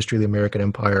contextualize the history of the American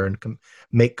Empire and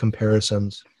make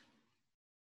comparisons?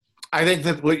 I think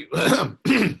that what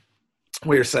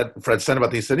Fred said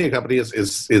about the East India Company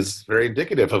is very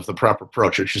indicative of the proper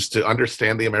approach, which is to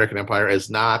understand the American Empire as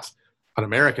not an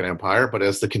American empire, but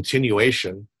as the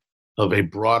continuation of a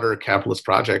broader capitalist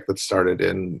project that started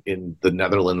in the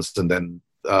Netherlands and then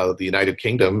the United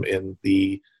Kingdom in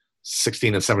the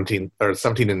 17th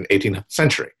and 18th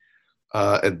century,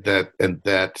 and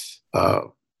that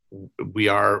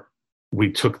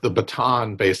we took the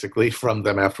baton basically from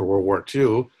them after World War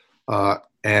II,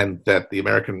 and that the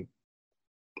American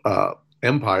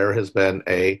empire has been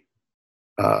a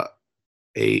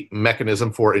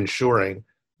mechanism for ensuring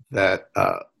that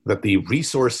the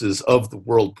resources of the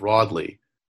world broadly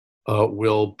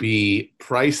will be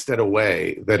priced in a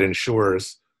way that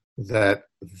ensures that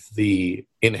the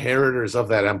inheritors of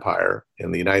that empire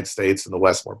in the United States and the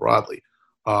West more broadly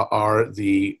are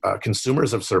the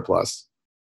consumers of surplus,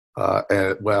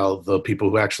 while the people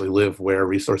who actually live where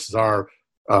resources are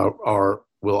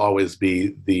will always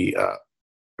be the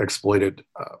exploited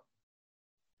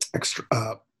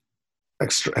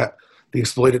the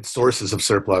exploited sources of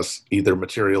surplus, either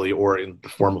materially or in the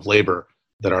form of labor,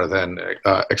 that are then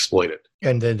exploited.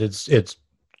 And then it's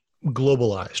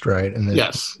globalized, right? And then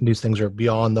yes, these things are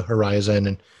beyond the horizon,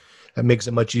 and it makes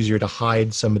it much easier to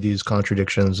hide some of these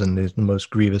contradictions and the most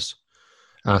grievous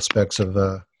aspects of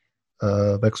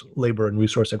labor and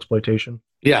resource exploitation.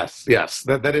 Yes.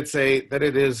 That it's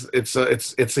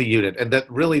a unit, and that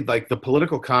really, like, the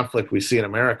political conflict we see in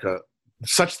America,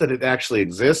 such that it actually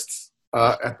exists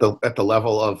at the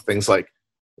level of things like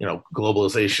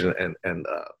globalization and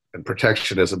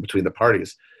protectionism between the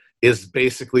parties, is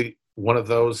basically one of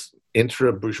those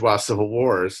intra-bourgeois civil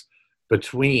wars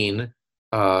between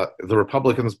the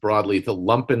Republicans broadly, the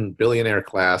lumpen billionaire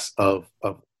class of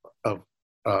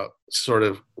sort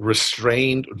of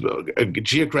restrained,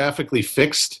 geographically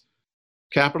fixed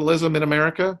capitalism in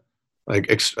America, like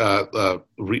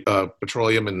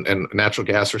petroleum and natural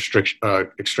gas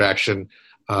extraction,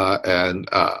 and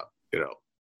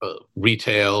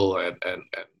retail and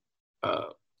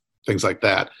things like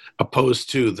that, opposed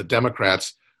to the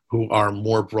Democrats who are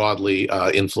more broadly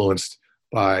influenced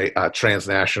by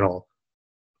transnational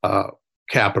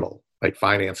capital, like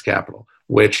finance capital,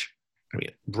 which, I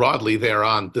mean, broadly they're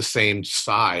on the same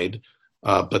side,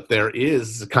 but there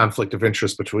is a conflict of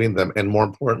interest between them. And more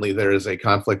importantly, there is a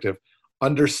conflict of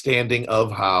understanding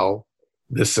of how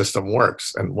this system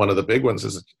works. And one of the big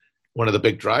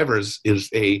drivers is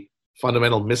a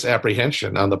fundamental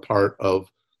misapprehension on the part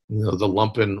of the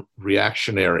lumpen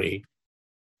reactionary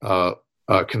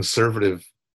conservative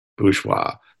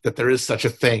bourgeois that there is such a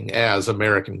thing as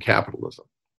American capitalism,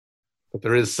 that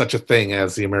there is such a thing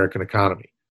as the American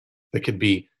economy that could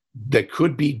be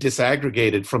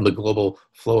disaggregated from the global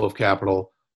flow of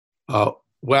capital.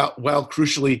 Well,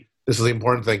 crucially, this is the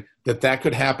important thing, that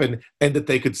could happen and that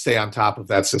they could stay on top of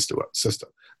that system,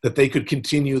 that they could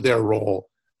continue their role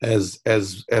as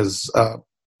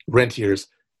rentiers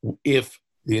if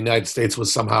the United States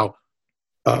was somehow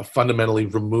fundamentally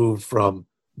removed from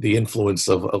the influence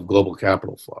of global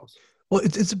capital flows. Well,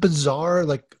 it's a bizarre,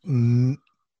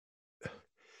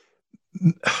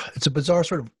 it's a bizarre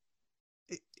sort of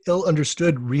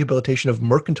ill-understood rehabilitation of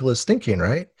mercantilist thinking,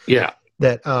 right? Yeah.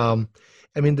 That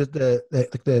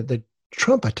the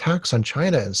Trump attacks on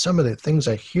China and some of the things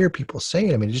I hear people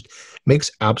saying, I mean, it just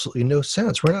makes absolutely no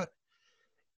sense. We're not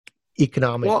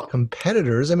economic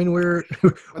competitors. I mean, we're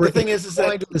the thing is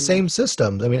that the same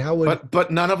systems. I mean, how would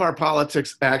but none of our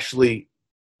politics actually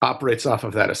operates off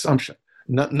of that assumption.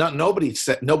 Nobody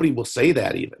will say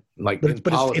that even.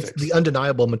 It's the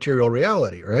undeniable material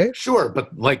reality, right? Sure,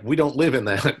 but we don't live in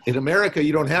that. In America,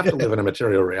 you don't have to live in a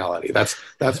material reality. That's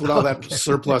what all that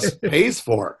surplus pays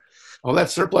for. All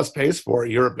that surplus pays for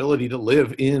your ability to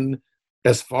live in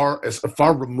as far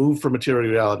removed from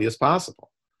material reality as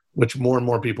possible, which more and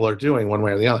more people are doing one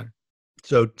way or the other.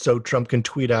 So Trump can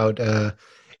tweet out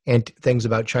and things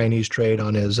about Chinese trade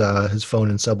on his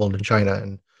phone in subaltern China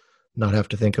and not have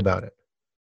to think about it.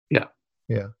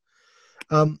 Yeah.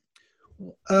 A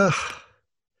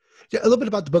little bit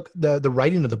about the book, the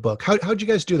writing of the book. How'd you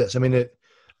guys do this? I mean,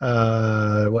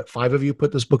 five of you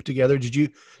put this book together? Did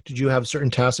you have certain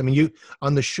tasks? I mean, you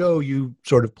on the show you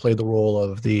sort of play the role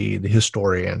of the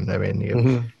historian. I mean,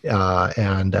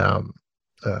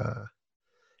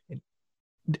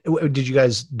 did you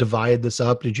guys divide this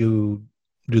up? Did you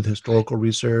do the historical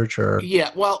research or?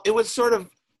 Yeah, well, it was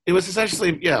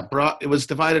essentially, it was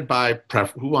divided by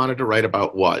who wanted to write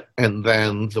about what. And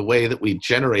then the way that we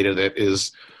generated it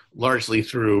is largely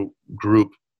through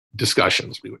group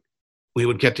discussions. We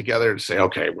would get together and say,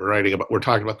 okay, we're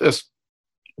talking about this.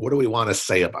 What do we want to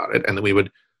say about it? And then we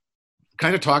would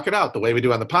kind of talk it out the way we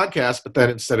do on the podcast. But then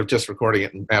instead of just recording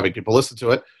it and having people listen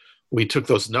to it, we took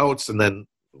those notes and then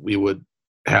we would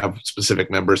have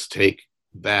specific members take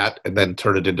that and then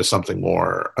turn it into something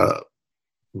more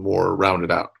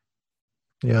rounded out.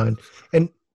 Yeah, and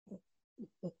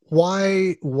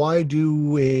why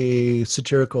do a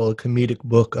satirical, comedic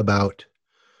book about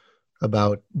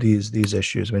these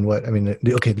issues?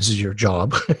 Okay, this is your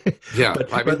job. Yeah, but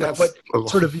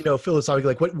sort of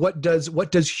philosophically, what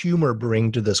does humor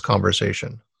bring to this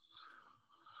conversation?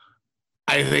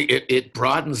 I think it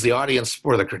broadens the audience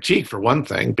for the critique, for one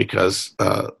thing, because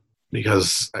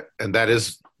and that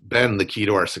has been the key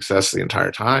to our success the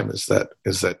entire time, is that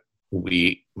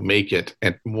we make it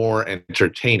more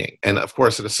entertaining. And of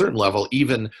course, at a certain level,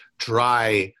 even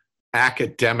dry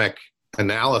academic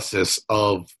analysis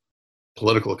of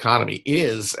political economy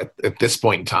is at this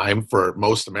point in time for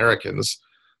most Americans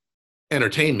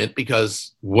entertainment,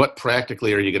 because what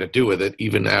practically are you going to do with it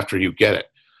even after you get it?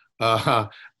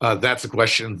 That's a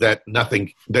question that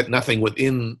nothing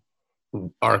within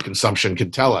our consumption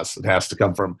can tell us. It has to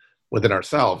come from within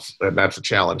ourselves, and that's a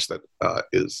challenge that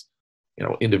is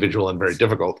individual and very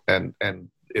difficult. And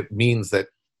it means that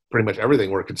pretty much everything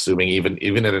we're consuming,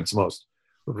 even at its most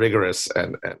rigorous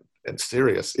and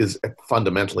serious, is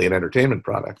fundamentally an entertainment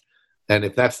product. And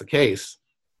if that's the case,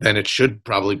 then it should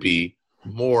probably be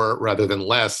more rather than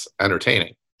less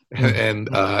entertaining.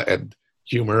 And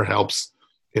humor helps.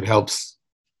 It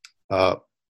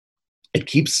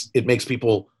makes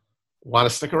people want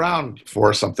to stick around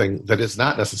for something that is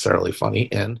not necessarily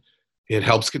funny, and it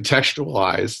helps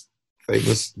contextualize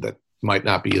things that might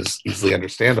not be as easily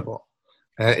understandable.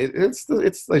 It's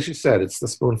like you said, it's the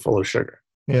spoonful of sugar.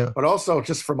 Yeah. But also,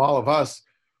 just from all of us,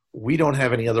 we don't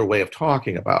have any other way of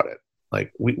talking about it.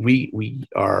 Like we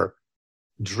are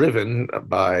driven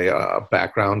by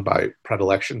background, by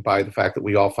predilection, by the fact that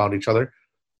we all found each other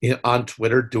on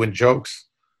Twitter doing jokes,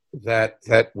 that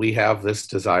we have this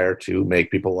desire to make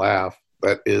people laugh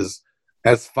that is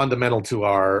as fundamental to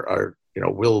our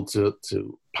will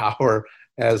to power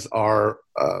as our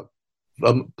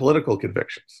political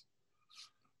convictions.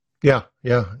 Yeah,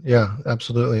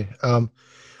 absolutely.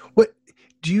 What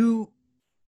do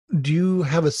you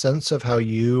have a sense of how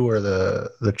you or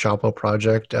the Chapo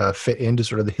Project fit into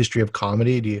sort of the history of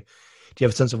comedy? Do you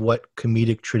have a sense of what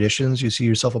comedic traditions you see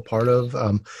yourself a part of?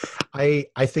 I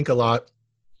think a lot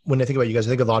when I think about you guys.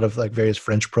 I think a lot of like various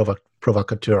French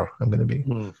provocateurs. I'm going to be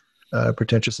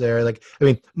pretentious there. Like, I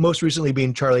mean, most recently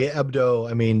being Charlie Hebdo.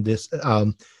 I mean, this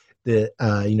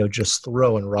just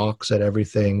throwing rocks at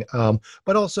everything.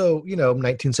 But also,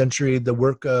 19th century, the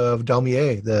work of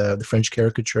Daumier, the French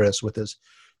caricaturist, with his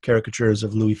caricatures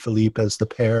of Louis Philippe as the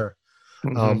pear.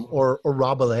 Or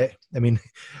Rabelais. I mean,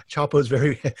 Chapo has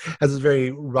this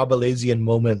very Rabelaisian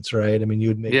moments, right? I mean, you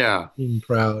would make him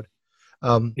proud.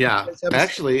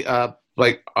 Actually,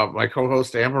 my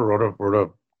co-host Amber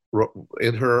wrote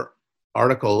in her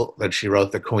article that she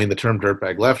wrote that coined the term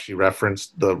 "dirtbag left." She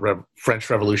referenced the French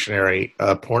Revolutionary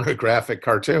pornographic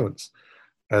cartoons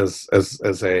as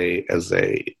a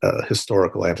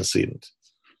historical antecedent.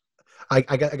 I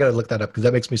got to look that up because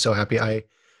that makes me so happy. I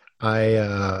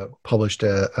published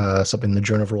something in the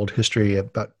Journal of World History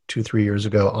about 2-3 years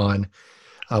ago on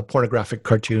pornographic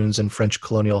cartoons in French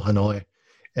colonial Hanoi,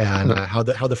 and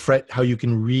how you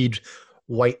can read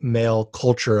white male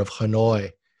culture of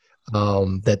Hanoi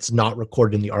that's not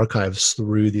recorded in the archives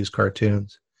through these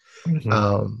cartoons. What do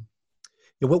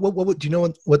you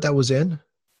know what that was in?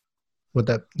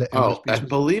 I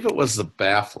believe it was the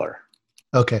Baffler.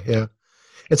 Okay, yeah.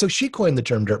 And so she coined the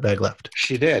term "dirtbag left."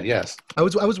 She did, yes. I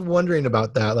was wondering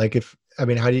about that. Like, how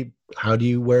do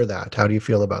you wear that? How do you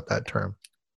feel about that term?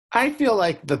 I feel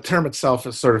like the term itself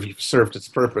has sort of served its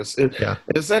purpose.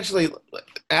 Essentially,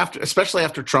 especially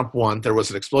after Trump won, there was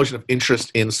an explosion of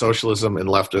interest in socialism and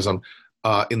leftism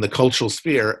in the cultural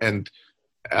sphere, and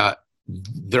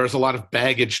there's a lot of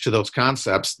baggage to those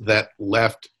concepts that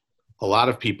left a lot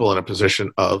of people in a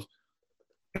position of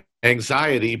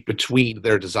anxiety between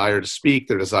their desire to speak,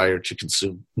 their desire to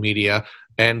consume media,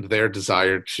 and their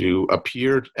desire to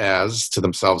appear to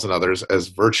themselves and others as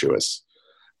virtuous.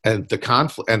 And the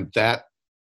conflict, and that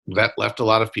left a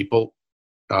lot of people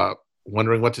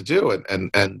wondering what to do,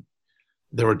 and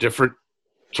there were different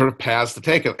sort of paths to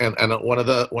take. And one of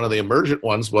the emergent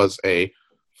ones was a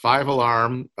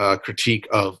 5-alarm critique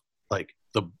of like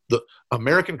the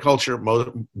American culture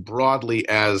broadly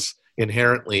as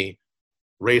inherently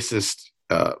racist,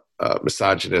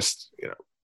 misogynist,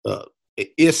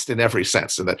 ist in every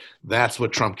sense, and that's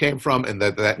what Trump came from, and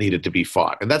that needed to be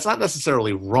fought. And that's not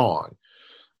necessarily wrong,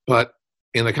 but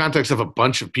in the context of a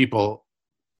bunch of people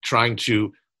trying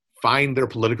to find their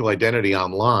political identity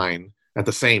online at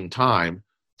the same time,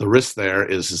 the risk there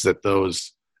is that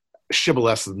those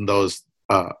shibboleths and those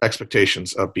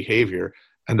expectations of behavior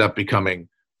end up becoming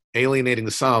alienating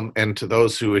to some, and to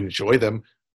those who enjoy them,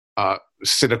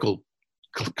 cynical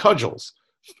cudgels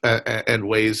and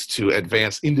ways to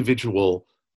advance individual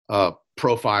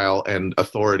profile and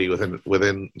authority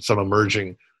within some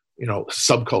emerging,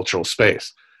 subcultural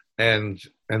space. And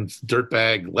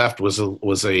dirtbag left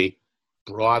was a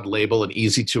broad label, an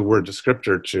easy to word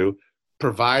descriptor to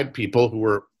provide people who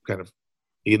were kind of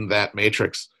in that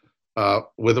matrix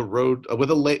with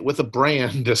a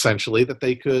brand essentially that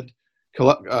they could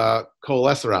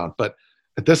coalesce around. But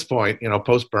at this point,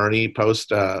 post Bernie,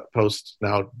 post now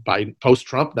Biden, post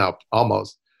Trump now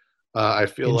almost, I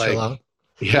feel Inshallah.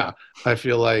 I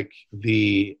feel like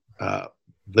the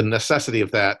necessity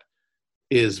of that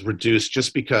is reduced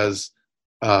just because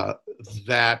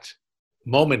that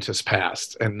moment has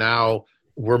passed, and now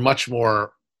we're much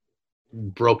more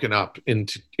broken up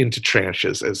into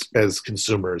tranches as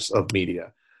consumers of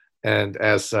media, and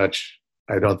as such,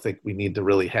 I don't think we need to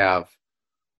really have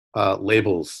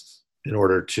labels in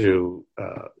order to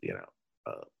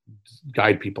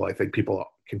guide people. I think people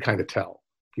can kind of tell.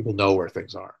 People know where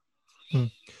things are.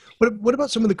 What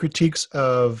about some of the critiques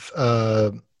of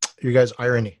your guys'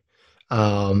 irony?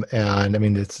 And I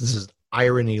mean, this is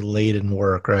irony-laden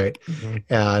work, right? Mm-hmm.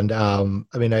 And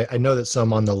I mean, I know that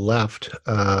some on the left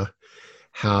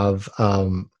have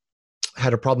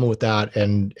had a problem with that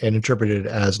and interpreted it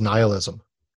as nihilism.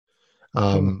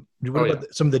 What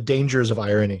about some of the dangers of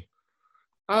irony?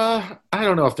 I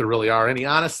don't know if there really are any.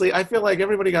 Honestly, I feel like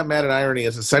everybody got mad at irony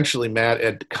is essentially mad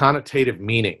at connotative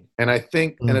meaning. And I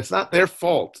think, and it's not their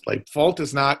fault. Like, fault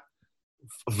is not,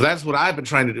 that's what I've been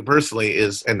trying to do personally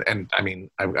is, and I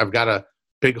mean, I've got a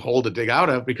big hole to dig out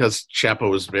of because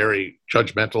Chapo is very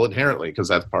judgmental inherently, because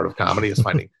that's part of comedy is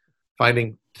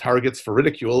finding targets for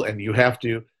ridicule. And you have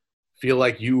to feel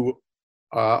like you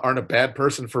aren't a bad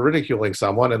person for ridiculing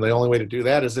someone. And the only way to do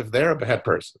that is if they're a bad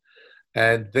person.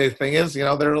 And the thing is, there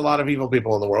are a lot of evil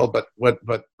people in the world, but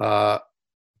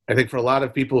I think for a lot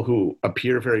of people who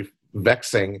appear very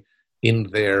vexing in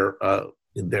their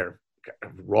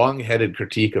wrong-headed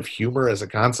critique of humor as a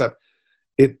concept,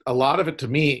 a lot of it to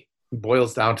me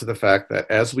boils down to the fact that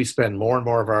as we spend more and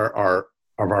more of our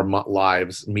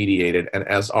lives mediated, and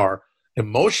as our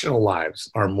emotional lives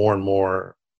are more and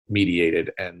more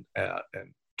mediated and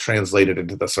translated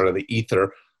into the sort of the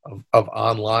ether of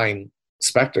online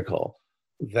spectacle,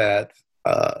 that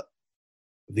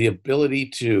the ability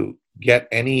to get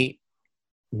any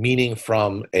meaning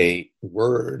from a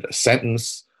word, a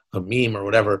sentence, a meme, or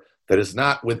whatever that is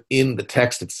not within the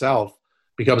text itself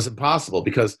becomes impossible.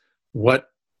 Because what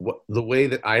the way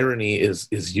that irony is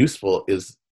useful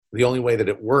is the only way that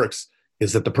it works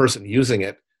is that the person using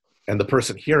it and the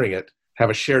person hearing it have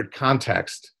a shared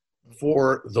context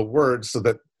for the word, so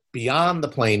that beyond the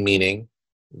plain meaning,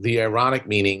 the ironic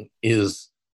meaning is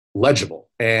legible.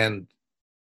 And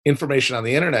information on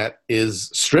the internet is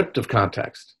stripped of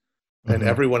context, and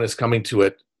everyone is coming to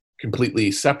it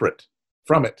completely separate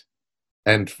from it.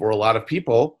 And for a lot of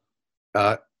people,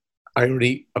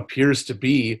 irony appears to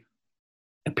be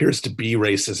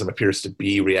racism, appears to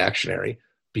be reactionary,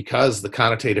 because the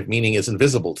connotative meaning is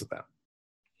invisible to them.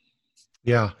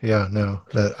 No,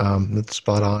 that's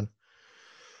spot on.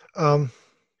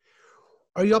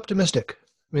 Are you optimistic?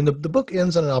 I mean, the book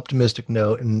ends on an optimistic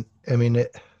note, and I mean,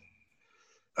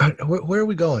 where are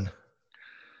we going?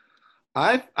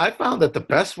 I found that the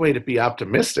best way to be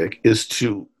optimistic is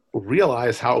to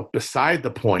realize how beside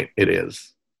the point it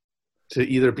is to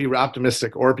either be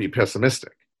optimistic or be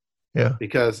pessimistic. Yeah.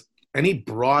 Because any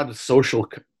broad social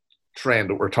trend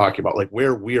that we're talking about, like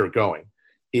where we are going,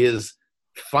 is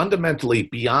fundamentally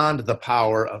beyond the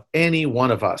power of any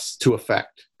one of us to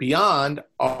affect, beyond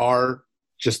our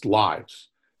just lives.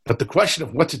 But the question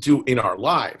of what to do in our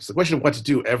lives, the question of what to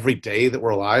do every day that we're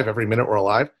alive, every minute we're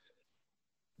alive,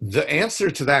 the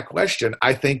answer to that question,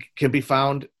 I think, can be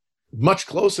found much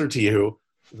closer to you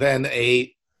than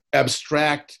a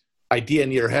abstract idea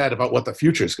in your head about what the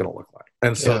future is going to look like.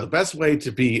 And so the best way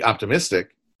to be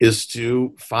optimistic is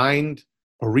to find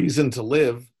a reason to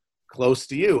live close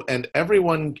to you. And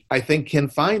everyone, I think, can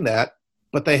find that,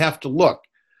 but they have to look.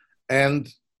 And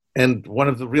one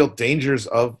of the real dangers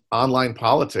of online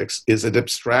politics is it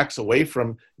abstracts away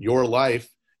from your life,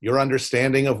 your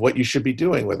understanding of what you should be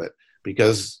doing with it,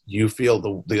 because you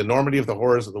feel the enormity of the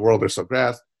horrors of the world are so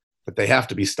vast that they have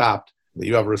to be stopped, that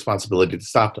you have a responsibility to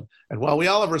stop them. And while we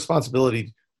all have a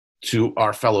responsibility to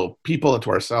our fellow people and to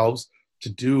ourselves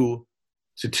to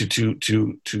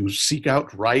seek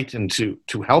out right and to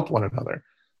help one another,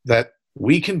 that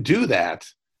we can do that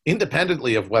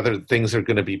independently of whether things are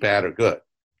going to be bad or good.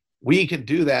 We can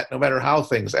do that no matter how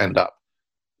things end up.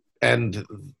 And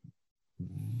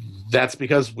that's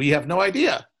because we have no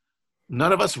idea.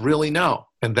 None of us really know.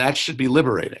 And that should be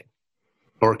liberating,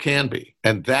 or can be.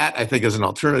 And that, I think, is an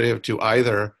alternative to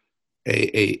either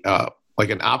like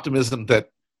an optimism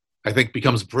that I think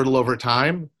becomes brittle over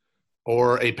time,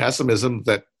 or a pessimism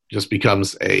that just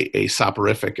becomes a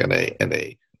soporific and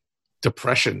a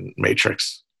depression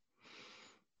matrix.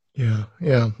 Yeah.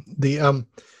 Again,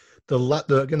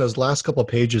 those last couple of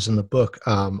pages in the book,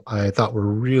 I thought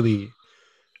were really,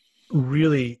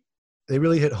 they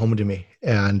really hit home to me.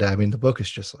 And I mean, the book is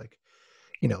just like,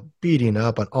 beating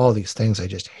up on all these things I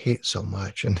just hate so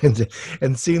much,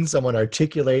 and seeing someone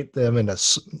articulate them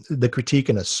the critique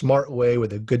in a smart way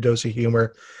with a good dose of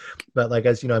humor. But like,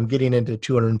 as I'm getting into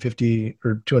 250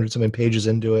 or 200 something pages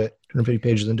into it, 250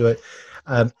 pages into it,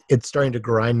 it's starting to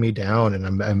grind me down,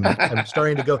 and I'm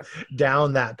starting to go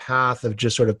down that path of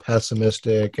just sort of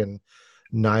pessimistic and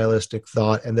nihilistic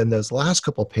thought. And then those last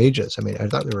couple pages, I mean, I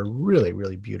thought they were really,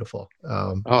 really beautiful.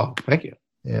 Oh, thank you.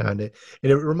 Yeah, and it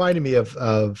reminded me of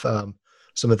some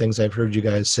of the things I've heard you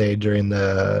guys say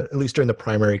at least during the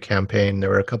primary campaign. There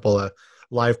were a couple of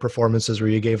live performances where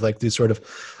you gave like these sort of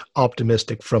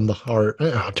optimistic from the heart,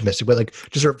 not optimistic, but like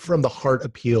just sort of from the heart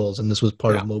appeals, and this was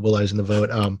part of mobilizing the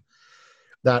vote.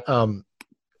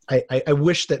 I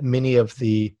wish that many of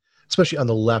the, especially on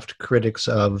the left, critics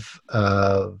of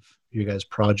you guys'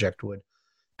 project would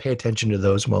pay attention to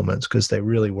those moments, because they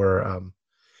really were.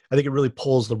 I think it really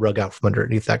pulls the rug out from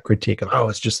underneath that critique of,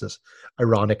 it's just this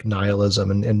ironic nihilism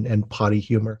and potty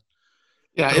humor.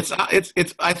 Yeah, it's.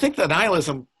 I think the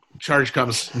nihilism charge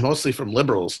comes mostly from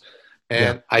liberals,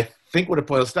 and I think what it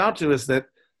boils down to is that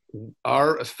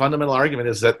our fundamental argument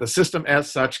is that the system as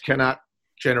such cannot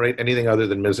generate anything other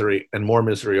than misery, and more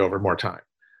misery over more time.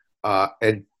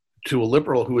 And to a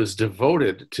liberal who is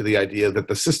devoted to the idea that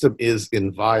the system is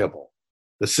inviolable,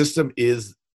 the system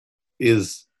is,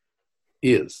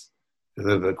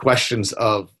 the questions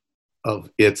of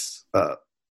its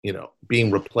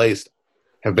being replaced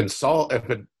have been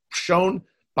shown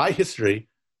by history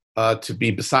to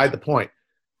be beside the point.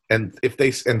 And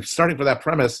starting from that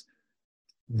premise,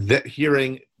 that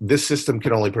hearing this system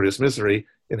can only produce misery,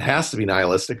 it has to be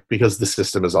nihilistic because the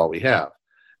system is all we have.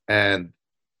 And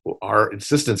our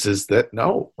insistence is that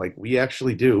no, like we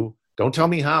actually do. Don't tell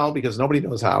me how, because nobody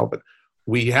knows how, but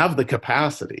we have the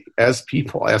capacity as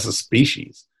people, as a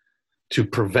species, to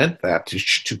prevent that,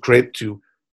 to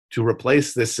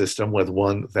replace this system with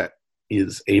one that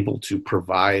is able to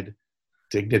provide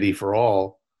dignity for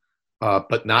all,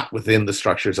 but not within the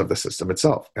structures of the system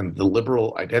itself. And the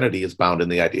liberal identity is bound in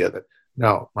the idea that,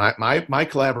 no, my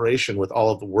collaboration with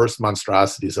all of the worst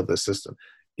monstrosities of this system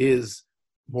is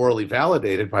morally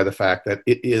validated by the fact that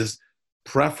it is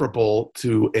preferable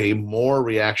to a more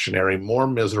reactionary, more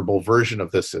miserable version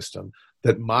of this system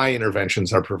that my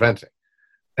interventions are preventing.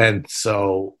 And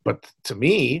so, but to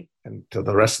me, and to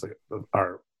the rest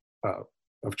of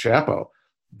Chapo,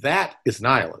 that is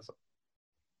nihilism.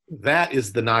 That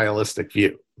is the nihilistic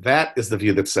view. That is the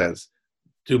view that says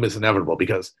doom is inevitable,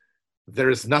 because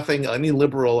there is nothing any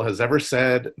liberal has ever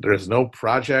said, there is no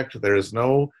project, there is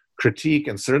no critique,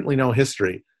 and certainly no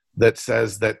history that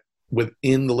says that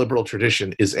within the liberal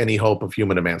tradition is any hope of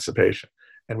human emancipation.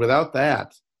 And without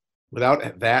that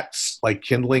like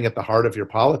kindling at the heart of your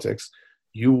politics,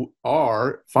 you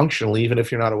are functionally, even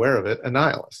if you're not aware of it, a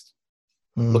nihilist.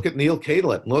 Look at Neil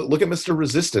Caitlin. Look at Mr.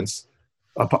 Resistance,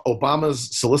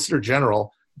 Obama's Solicitor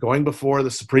General, going before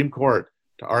the Supreme Court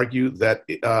to argue that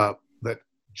that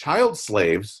child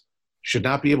slaves should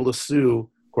not be able to sue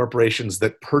corporations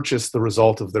that purchase the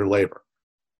result of their labor.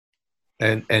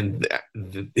 And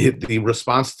the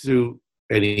response to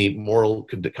any moral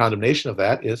condemnation of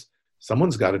that is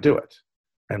someone's got to do it.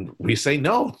 And we say,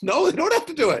 no, they don't have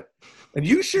to do it. And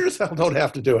you sure as hell don't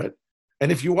have to do it.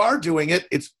 And if you are doing it,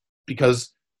 it's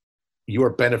because you are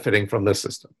benefiting from this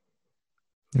system.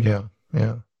 Yeah.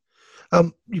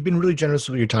 You've been really generous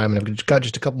with your time, and I've got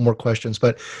just a couple more questions.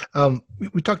 But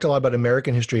we talked a lot about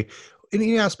American history.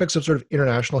 Any aspects of sort of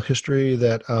international history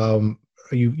that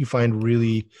you find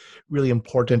really, really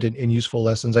important and useful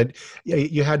lessons?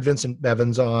 You had Vincent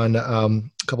Bevins on a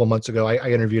couple of months ago.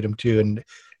 I interviewed him too, and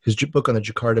his book on the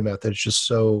Jakarta Method is just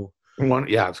so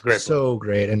it's great. So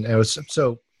great, and I was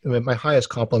so. I mean, my highest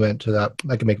compliment to that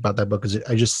I can make about that book is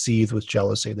I just seethe with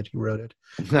jealousy that he wrote it.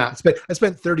 I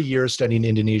spent 30 years studying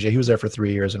Indonesia. He was there for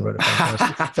 3 years and wrote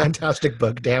a fantastic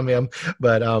book. Damn him!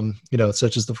 But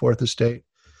such is the fourth estate.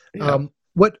 Yeah.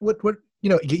 What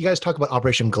you guys talk about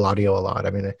Operation Gladio a lot.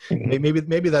 I mean,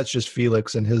 maybe that's just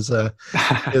Felix and his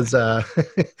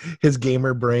his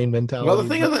gamer brain mentality. Well,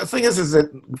 the thing is that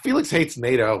Felix hates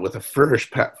NATO with a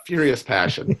furious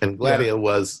passion, and Gladio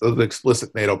was an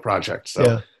explicit NATO project.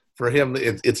 So for him,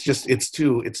 it's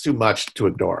too much to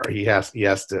ignore. He has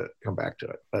to come back to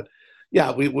it. But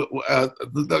yeah,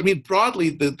 I mean, broadly,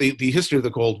 the history of the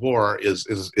Cold War is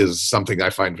something I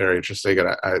find very interesting, and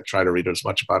I try to read as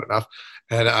much about it enough.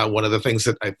 And one of the things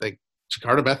that I think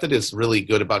Jakarta Method is really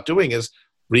good about doing is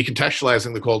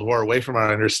recontextualizing the Cold War away from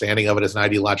our understanding of it as an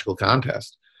ideological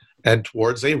contest and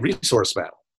towards a resource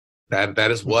battle.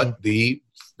 That is what the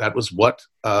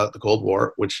Cold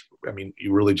War, which, I mean,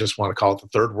 you really just want to call it the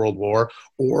Third World War,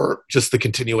 or just the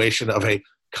continuation of a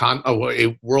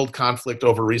world conflict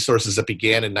over resources that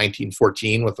began in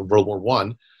 1914 with the World War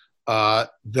I,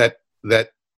 that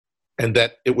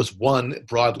it was won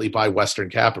broadly by Western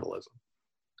capitalism.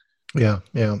 Yeah,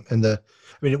 and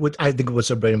I think what's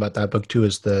so brilliant about that book too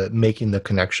is the making the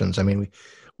connections. I mean,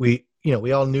 we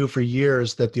all knew for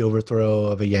years that the overthrow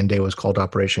of Allende was called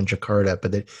Operation Jakarta,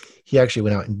 but that he actually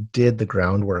went out and did the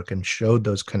groundwork and showed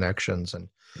those connections, and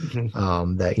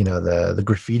that the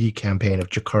graffiti campaign of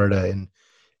Jakarta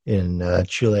in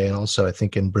Chile, and also I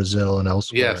think in Brazil and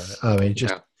elsewhere. Yes. And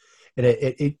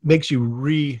it makes you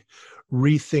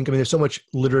rethink. I mean, there's so much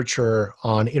literature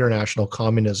on international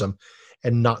communism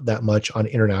and not that much on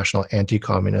international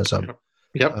anti-communism.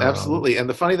 Yep, absolutely. And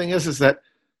the funny thing is that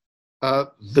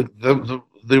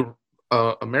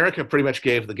America pretty much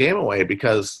gave the game away,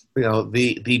 because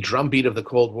the drumbeat of the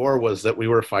Cold War was that we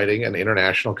were fighting an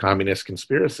international communist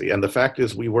conspiracy, and the fact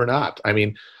is we were not. I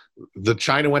mean,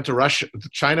 China went to Russia.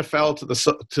 China fell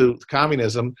to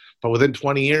communism, but within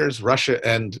 20 years, Russia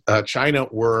and China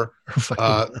were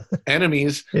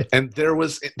enemies. Yeah. And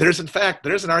there's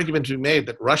an argument to be made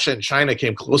that Russia and China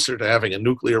came closer to having a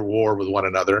nuclear war with one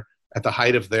another at the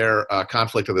height of their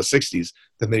conflict of the 60s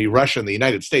than the Russia and the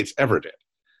United States ever did.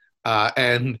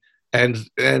 And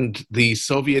the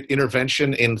Soviet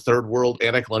intervention in third world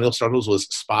anti-colonial struggles was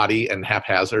spotty and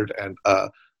haphazard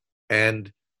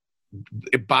And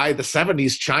by the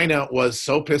 70s, China was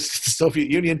so pissed at the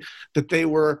Soviet Union that they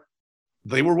were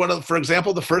one of, for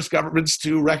example, the first governments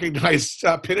to recognize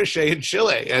Pinochet in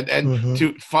Chile and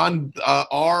to fund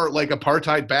our like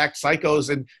apartheid-backed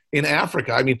psychos in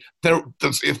Africa. I mean,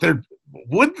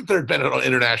 wouldn't there have been an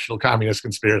international communist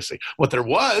conspiracy? What there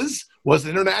was an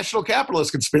international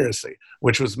capitalist conspiracy,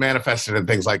 which was manifested in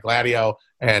things like Gladio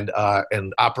and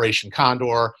Operation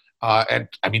Condor. And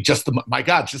I mean, just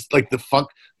like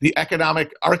the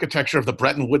economic architecture of the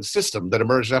Bretton Woods system that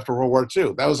emerged after World War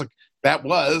II. That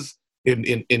was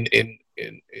in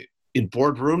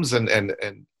boardrooms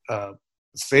and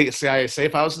CIA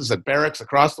safe houses and barracks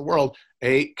across the world,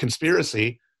 a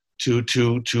conspiracy to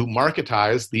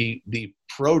marketize the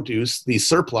produce, the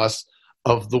surplus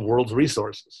of the world's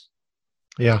resources.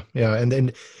 Yeah,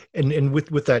 and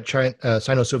with that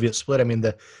Sino-Soviet split, I mean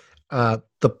the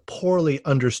poorly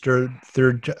understood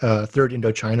third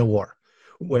Indochina War,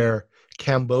 where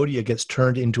Cambodia gets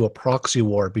turned into a proxy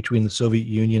war between the Soviet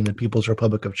Union and the People's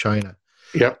Republic of China.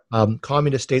 Yep.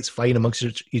 Communist states fighting amongst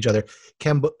each other.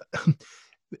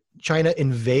 China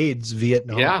invades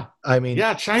Vietnam. Yeah. I mean,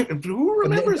 yeah, China. Who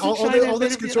remembers all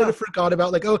this gets sort of forgot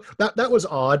about, like, oh, that was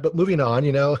odd, but moving on,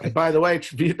 you know. And by the way,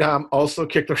 Vietnam also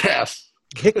kicked their ass.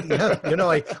 Yeah, you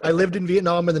know, I lived in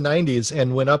Vietnam in the 90s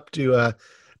and went up to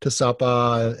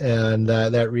Sapa and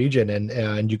that region,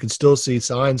 and you can still see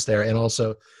signs there, and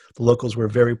also the locals were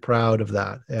very proud of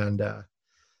that. And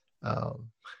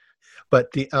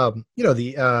but the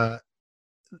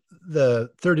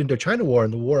Third Indochina War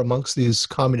and the war amongst these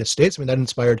communist states, I mean, that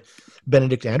inspired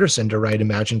Benedict Anderson to write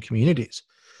Imagined Communities,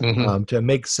 to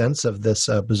make sense of this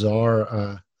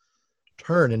bizarre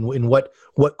turn in what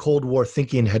Cold War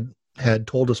thinking had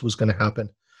told us was going to happen.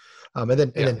 And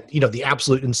then, you know, the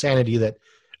absolute insanity that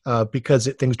because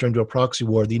things turned into a proxy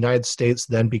war, the United States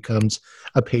then becomes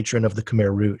a patron of the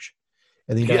Khmer Rouge.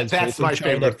 And the United States that's my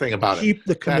favorite thing about it. Keep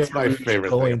the Khmer Rouge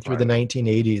going through the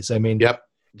 1980s. I mean, yep.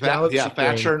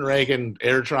 Thatcher and Reagan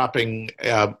airdropping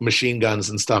machine guns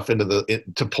and stuff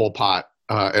to Pol Pot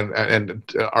and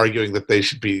arguing that they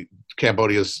should be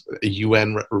Cambodia's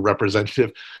UN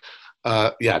representative.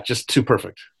 Just too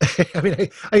perfect. I mean,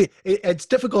 it's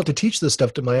difficult to teach this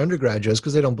stuff to my undergraduates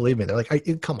because they don't believe me. They're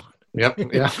like, come on. Yep.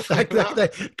 Yeah.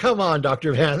 Come on,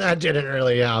 Dr. Van, that didn't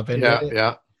really happen.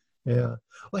 Yeah.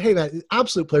 Well, hey, man,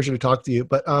 absolute pleasure to talk to you.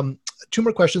 But 2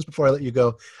 more questions before I let you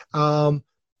go.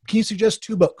 Can you suggest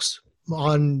 2 books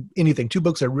on anything? 2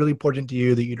 books that are really important to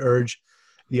you that you'd urge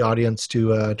the audience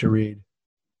to read?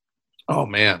 Oh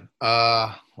man.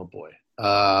 Oh boy.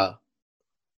 I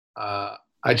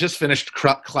just finished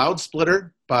Cloud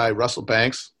Splitter by Russell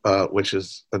Banks, which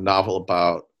is a novel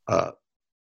about.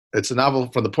 It's a novel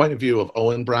from the point of view of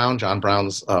Owen Brown, John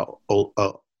Brown's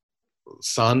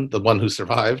son, the one who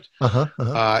survived.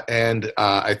 And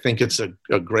I think it's a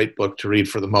great book to read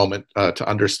for the moment, to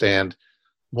understand,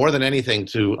 more than anything,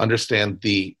 to understand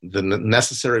the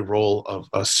necessary role of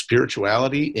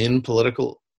spirituality in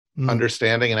political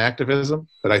understanding and activism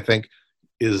that I think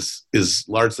is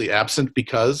largely absent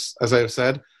because, as I've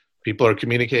said, people are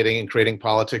communicating and creating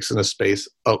politics in a space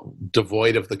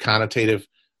devoid of the connotative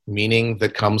meaning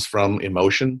that comes from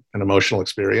emotion and emotional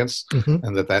experience,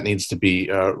 and that needs to be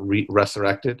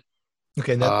resurrected.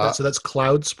 Okay, so that's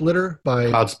Cloud Splitter by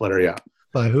Cloud Splitter, yeah.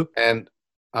 By who? And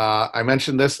I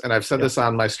mentioned this, and I've said this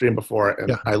on my stream before,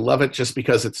 and I love it just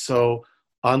because it's so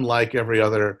unlike every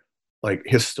other like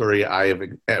history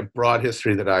broad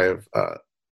history that I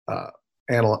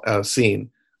have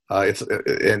seen.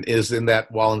 And is in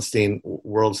that Wallenstein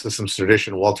world systems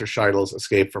tradition, Walter Scheidl's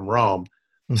Escape from Rome,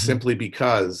 simply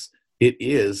because it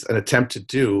is an attempt to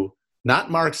do not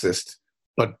Marxist,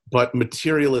 but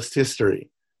materialist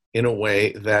history in a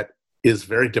way that is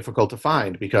very difficult to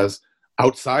find, because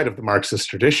outside of the Marxist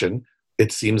tradition,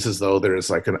 it seems as though there is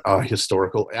like a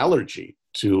historical allergy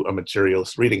to a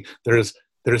materialist reading. There's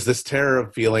this terror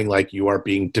of feeling like you are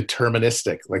being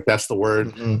deterministic. Like that's the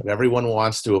word that everyone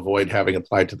wants to avoid having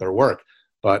applied to their work.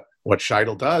 But what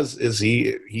Scheidel does is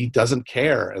he doesn't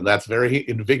care. And that's very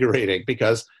invigorating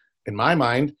because in my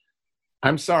mind,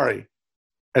 I'm sorry,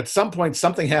 at some point,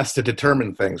 something has to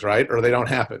determine things, right? Or they don't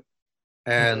happen.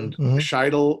 And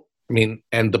Scheidel, I mean,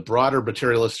 and the broader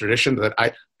materialist tradition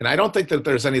I don't think that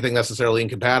there's anything necessarily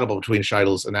incompatible between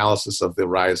Scheidel's analysis of the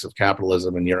rise of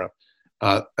capitalism in Europe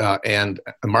and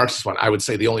a Marxist one. I would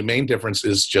say the only main difference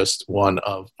is just one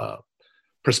of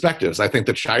perspectives. I think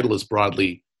that Scheidel is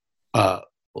broadly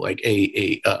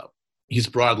he's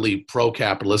broadly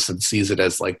pro-capitalist and sees it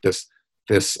as like this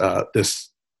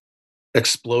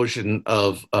explosion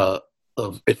of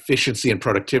efficiency and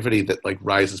productivity that like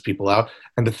rises people out.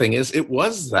 And the thing is, it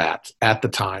was that at the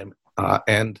time.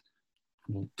 And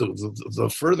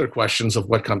the further questions of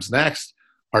what comes next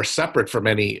are separate from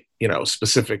any,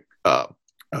 specific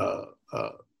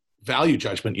value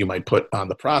judgment you might put on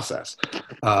the process.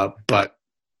 But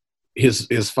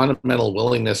his fundamental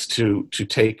willingness to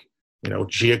take,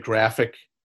 geographic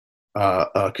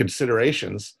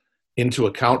considerations into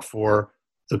account for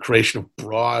the creation of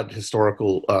broad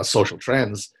historical social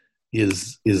trends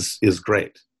is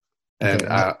great. And,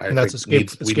 okay. and that's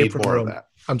Escape from more Rome. of that.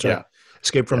 I'm sorry. Yeah.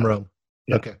 Escape from Rome.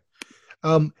 Yeah. Okay.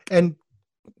 And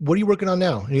what are you working on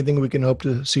now? Anything we can hope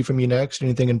to see from you next?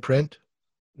 Anything in print?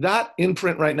 Not in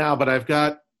print right now, but I've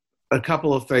got a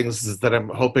couple of things that I'm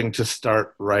hoping to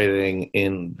start writing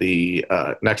in the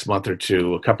next month or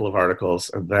two, a couple of articles.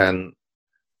 And then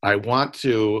I want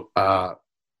to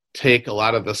take a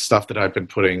lot of the stuff that I've been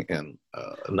putting in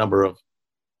a number of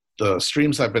the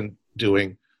streams I've been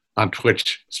doing on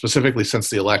Twitch, specifically since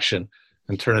the election,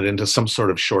 and turn it into some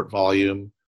sort of short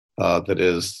volume that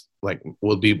is like,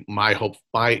 will be my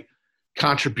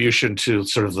contribution to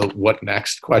sort of the what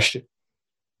next question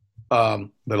that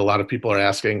a lot of people are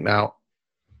asking now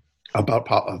about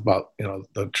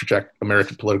the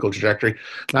American political trajectory.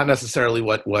 Not necessarily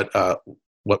what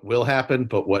will happen,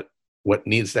 but what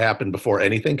needs to happen before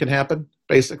anything can happen,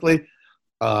 basically.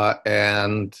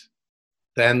 And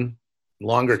then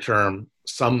longer term,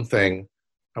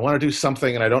 I want to do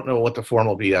something, and I don't know what the form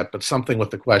will be yet, but something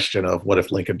with the question of what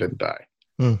if Lincoln didn't die?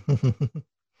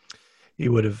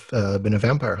 You would have been a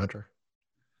vampire hunter.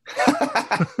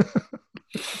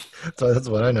 So that's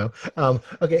what I know.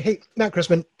 Okay. Hey, Matt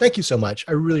Christman, thank you so much.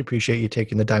 I really appreciate you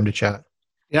taking the time to chat.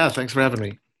 Yeah, thanks for having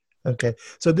me. Okay.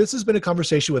 So this has been a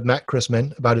conversation with Matt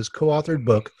Christman about his co-authored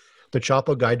book, The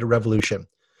Chapo Guide to Revolution,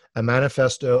 a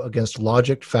manifesto against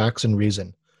logic, facts, and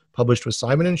reason, published with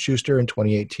Simon & Schuster in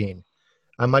 2018.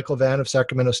 I'm Michael Vann of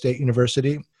Sacramento State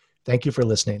University. Thank you for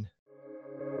listening.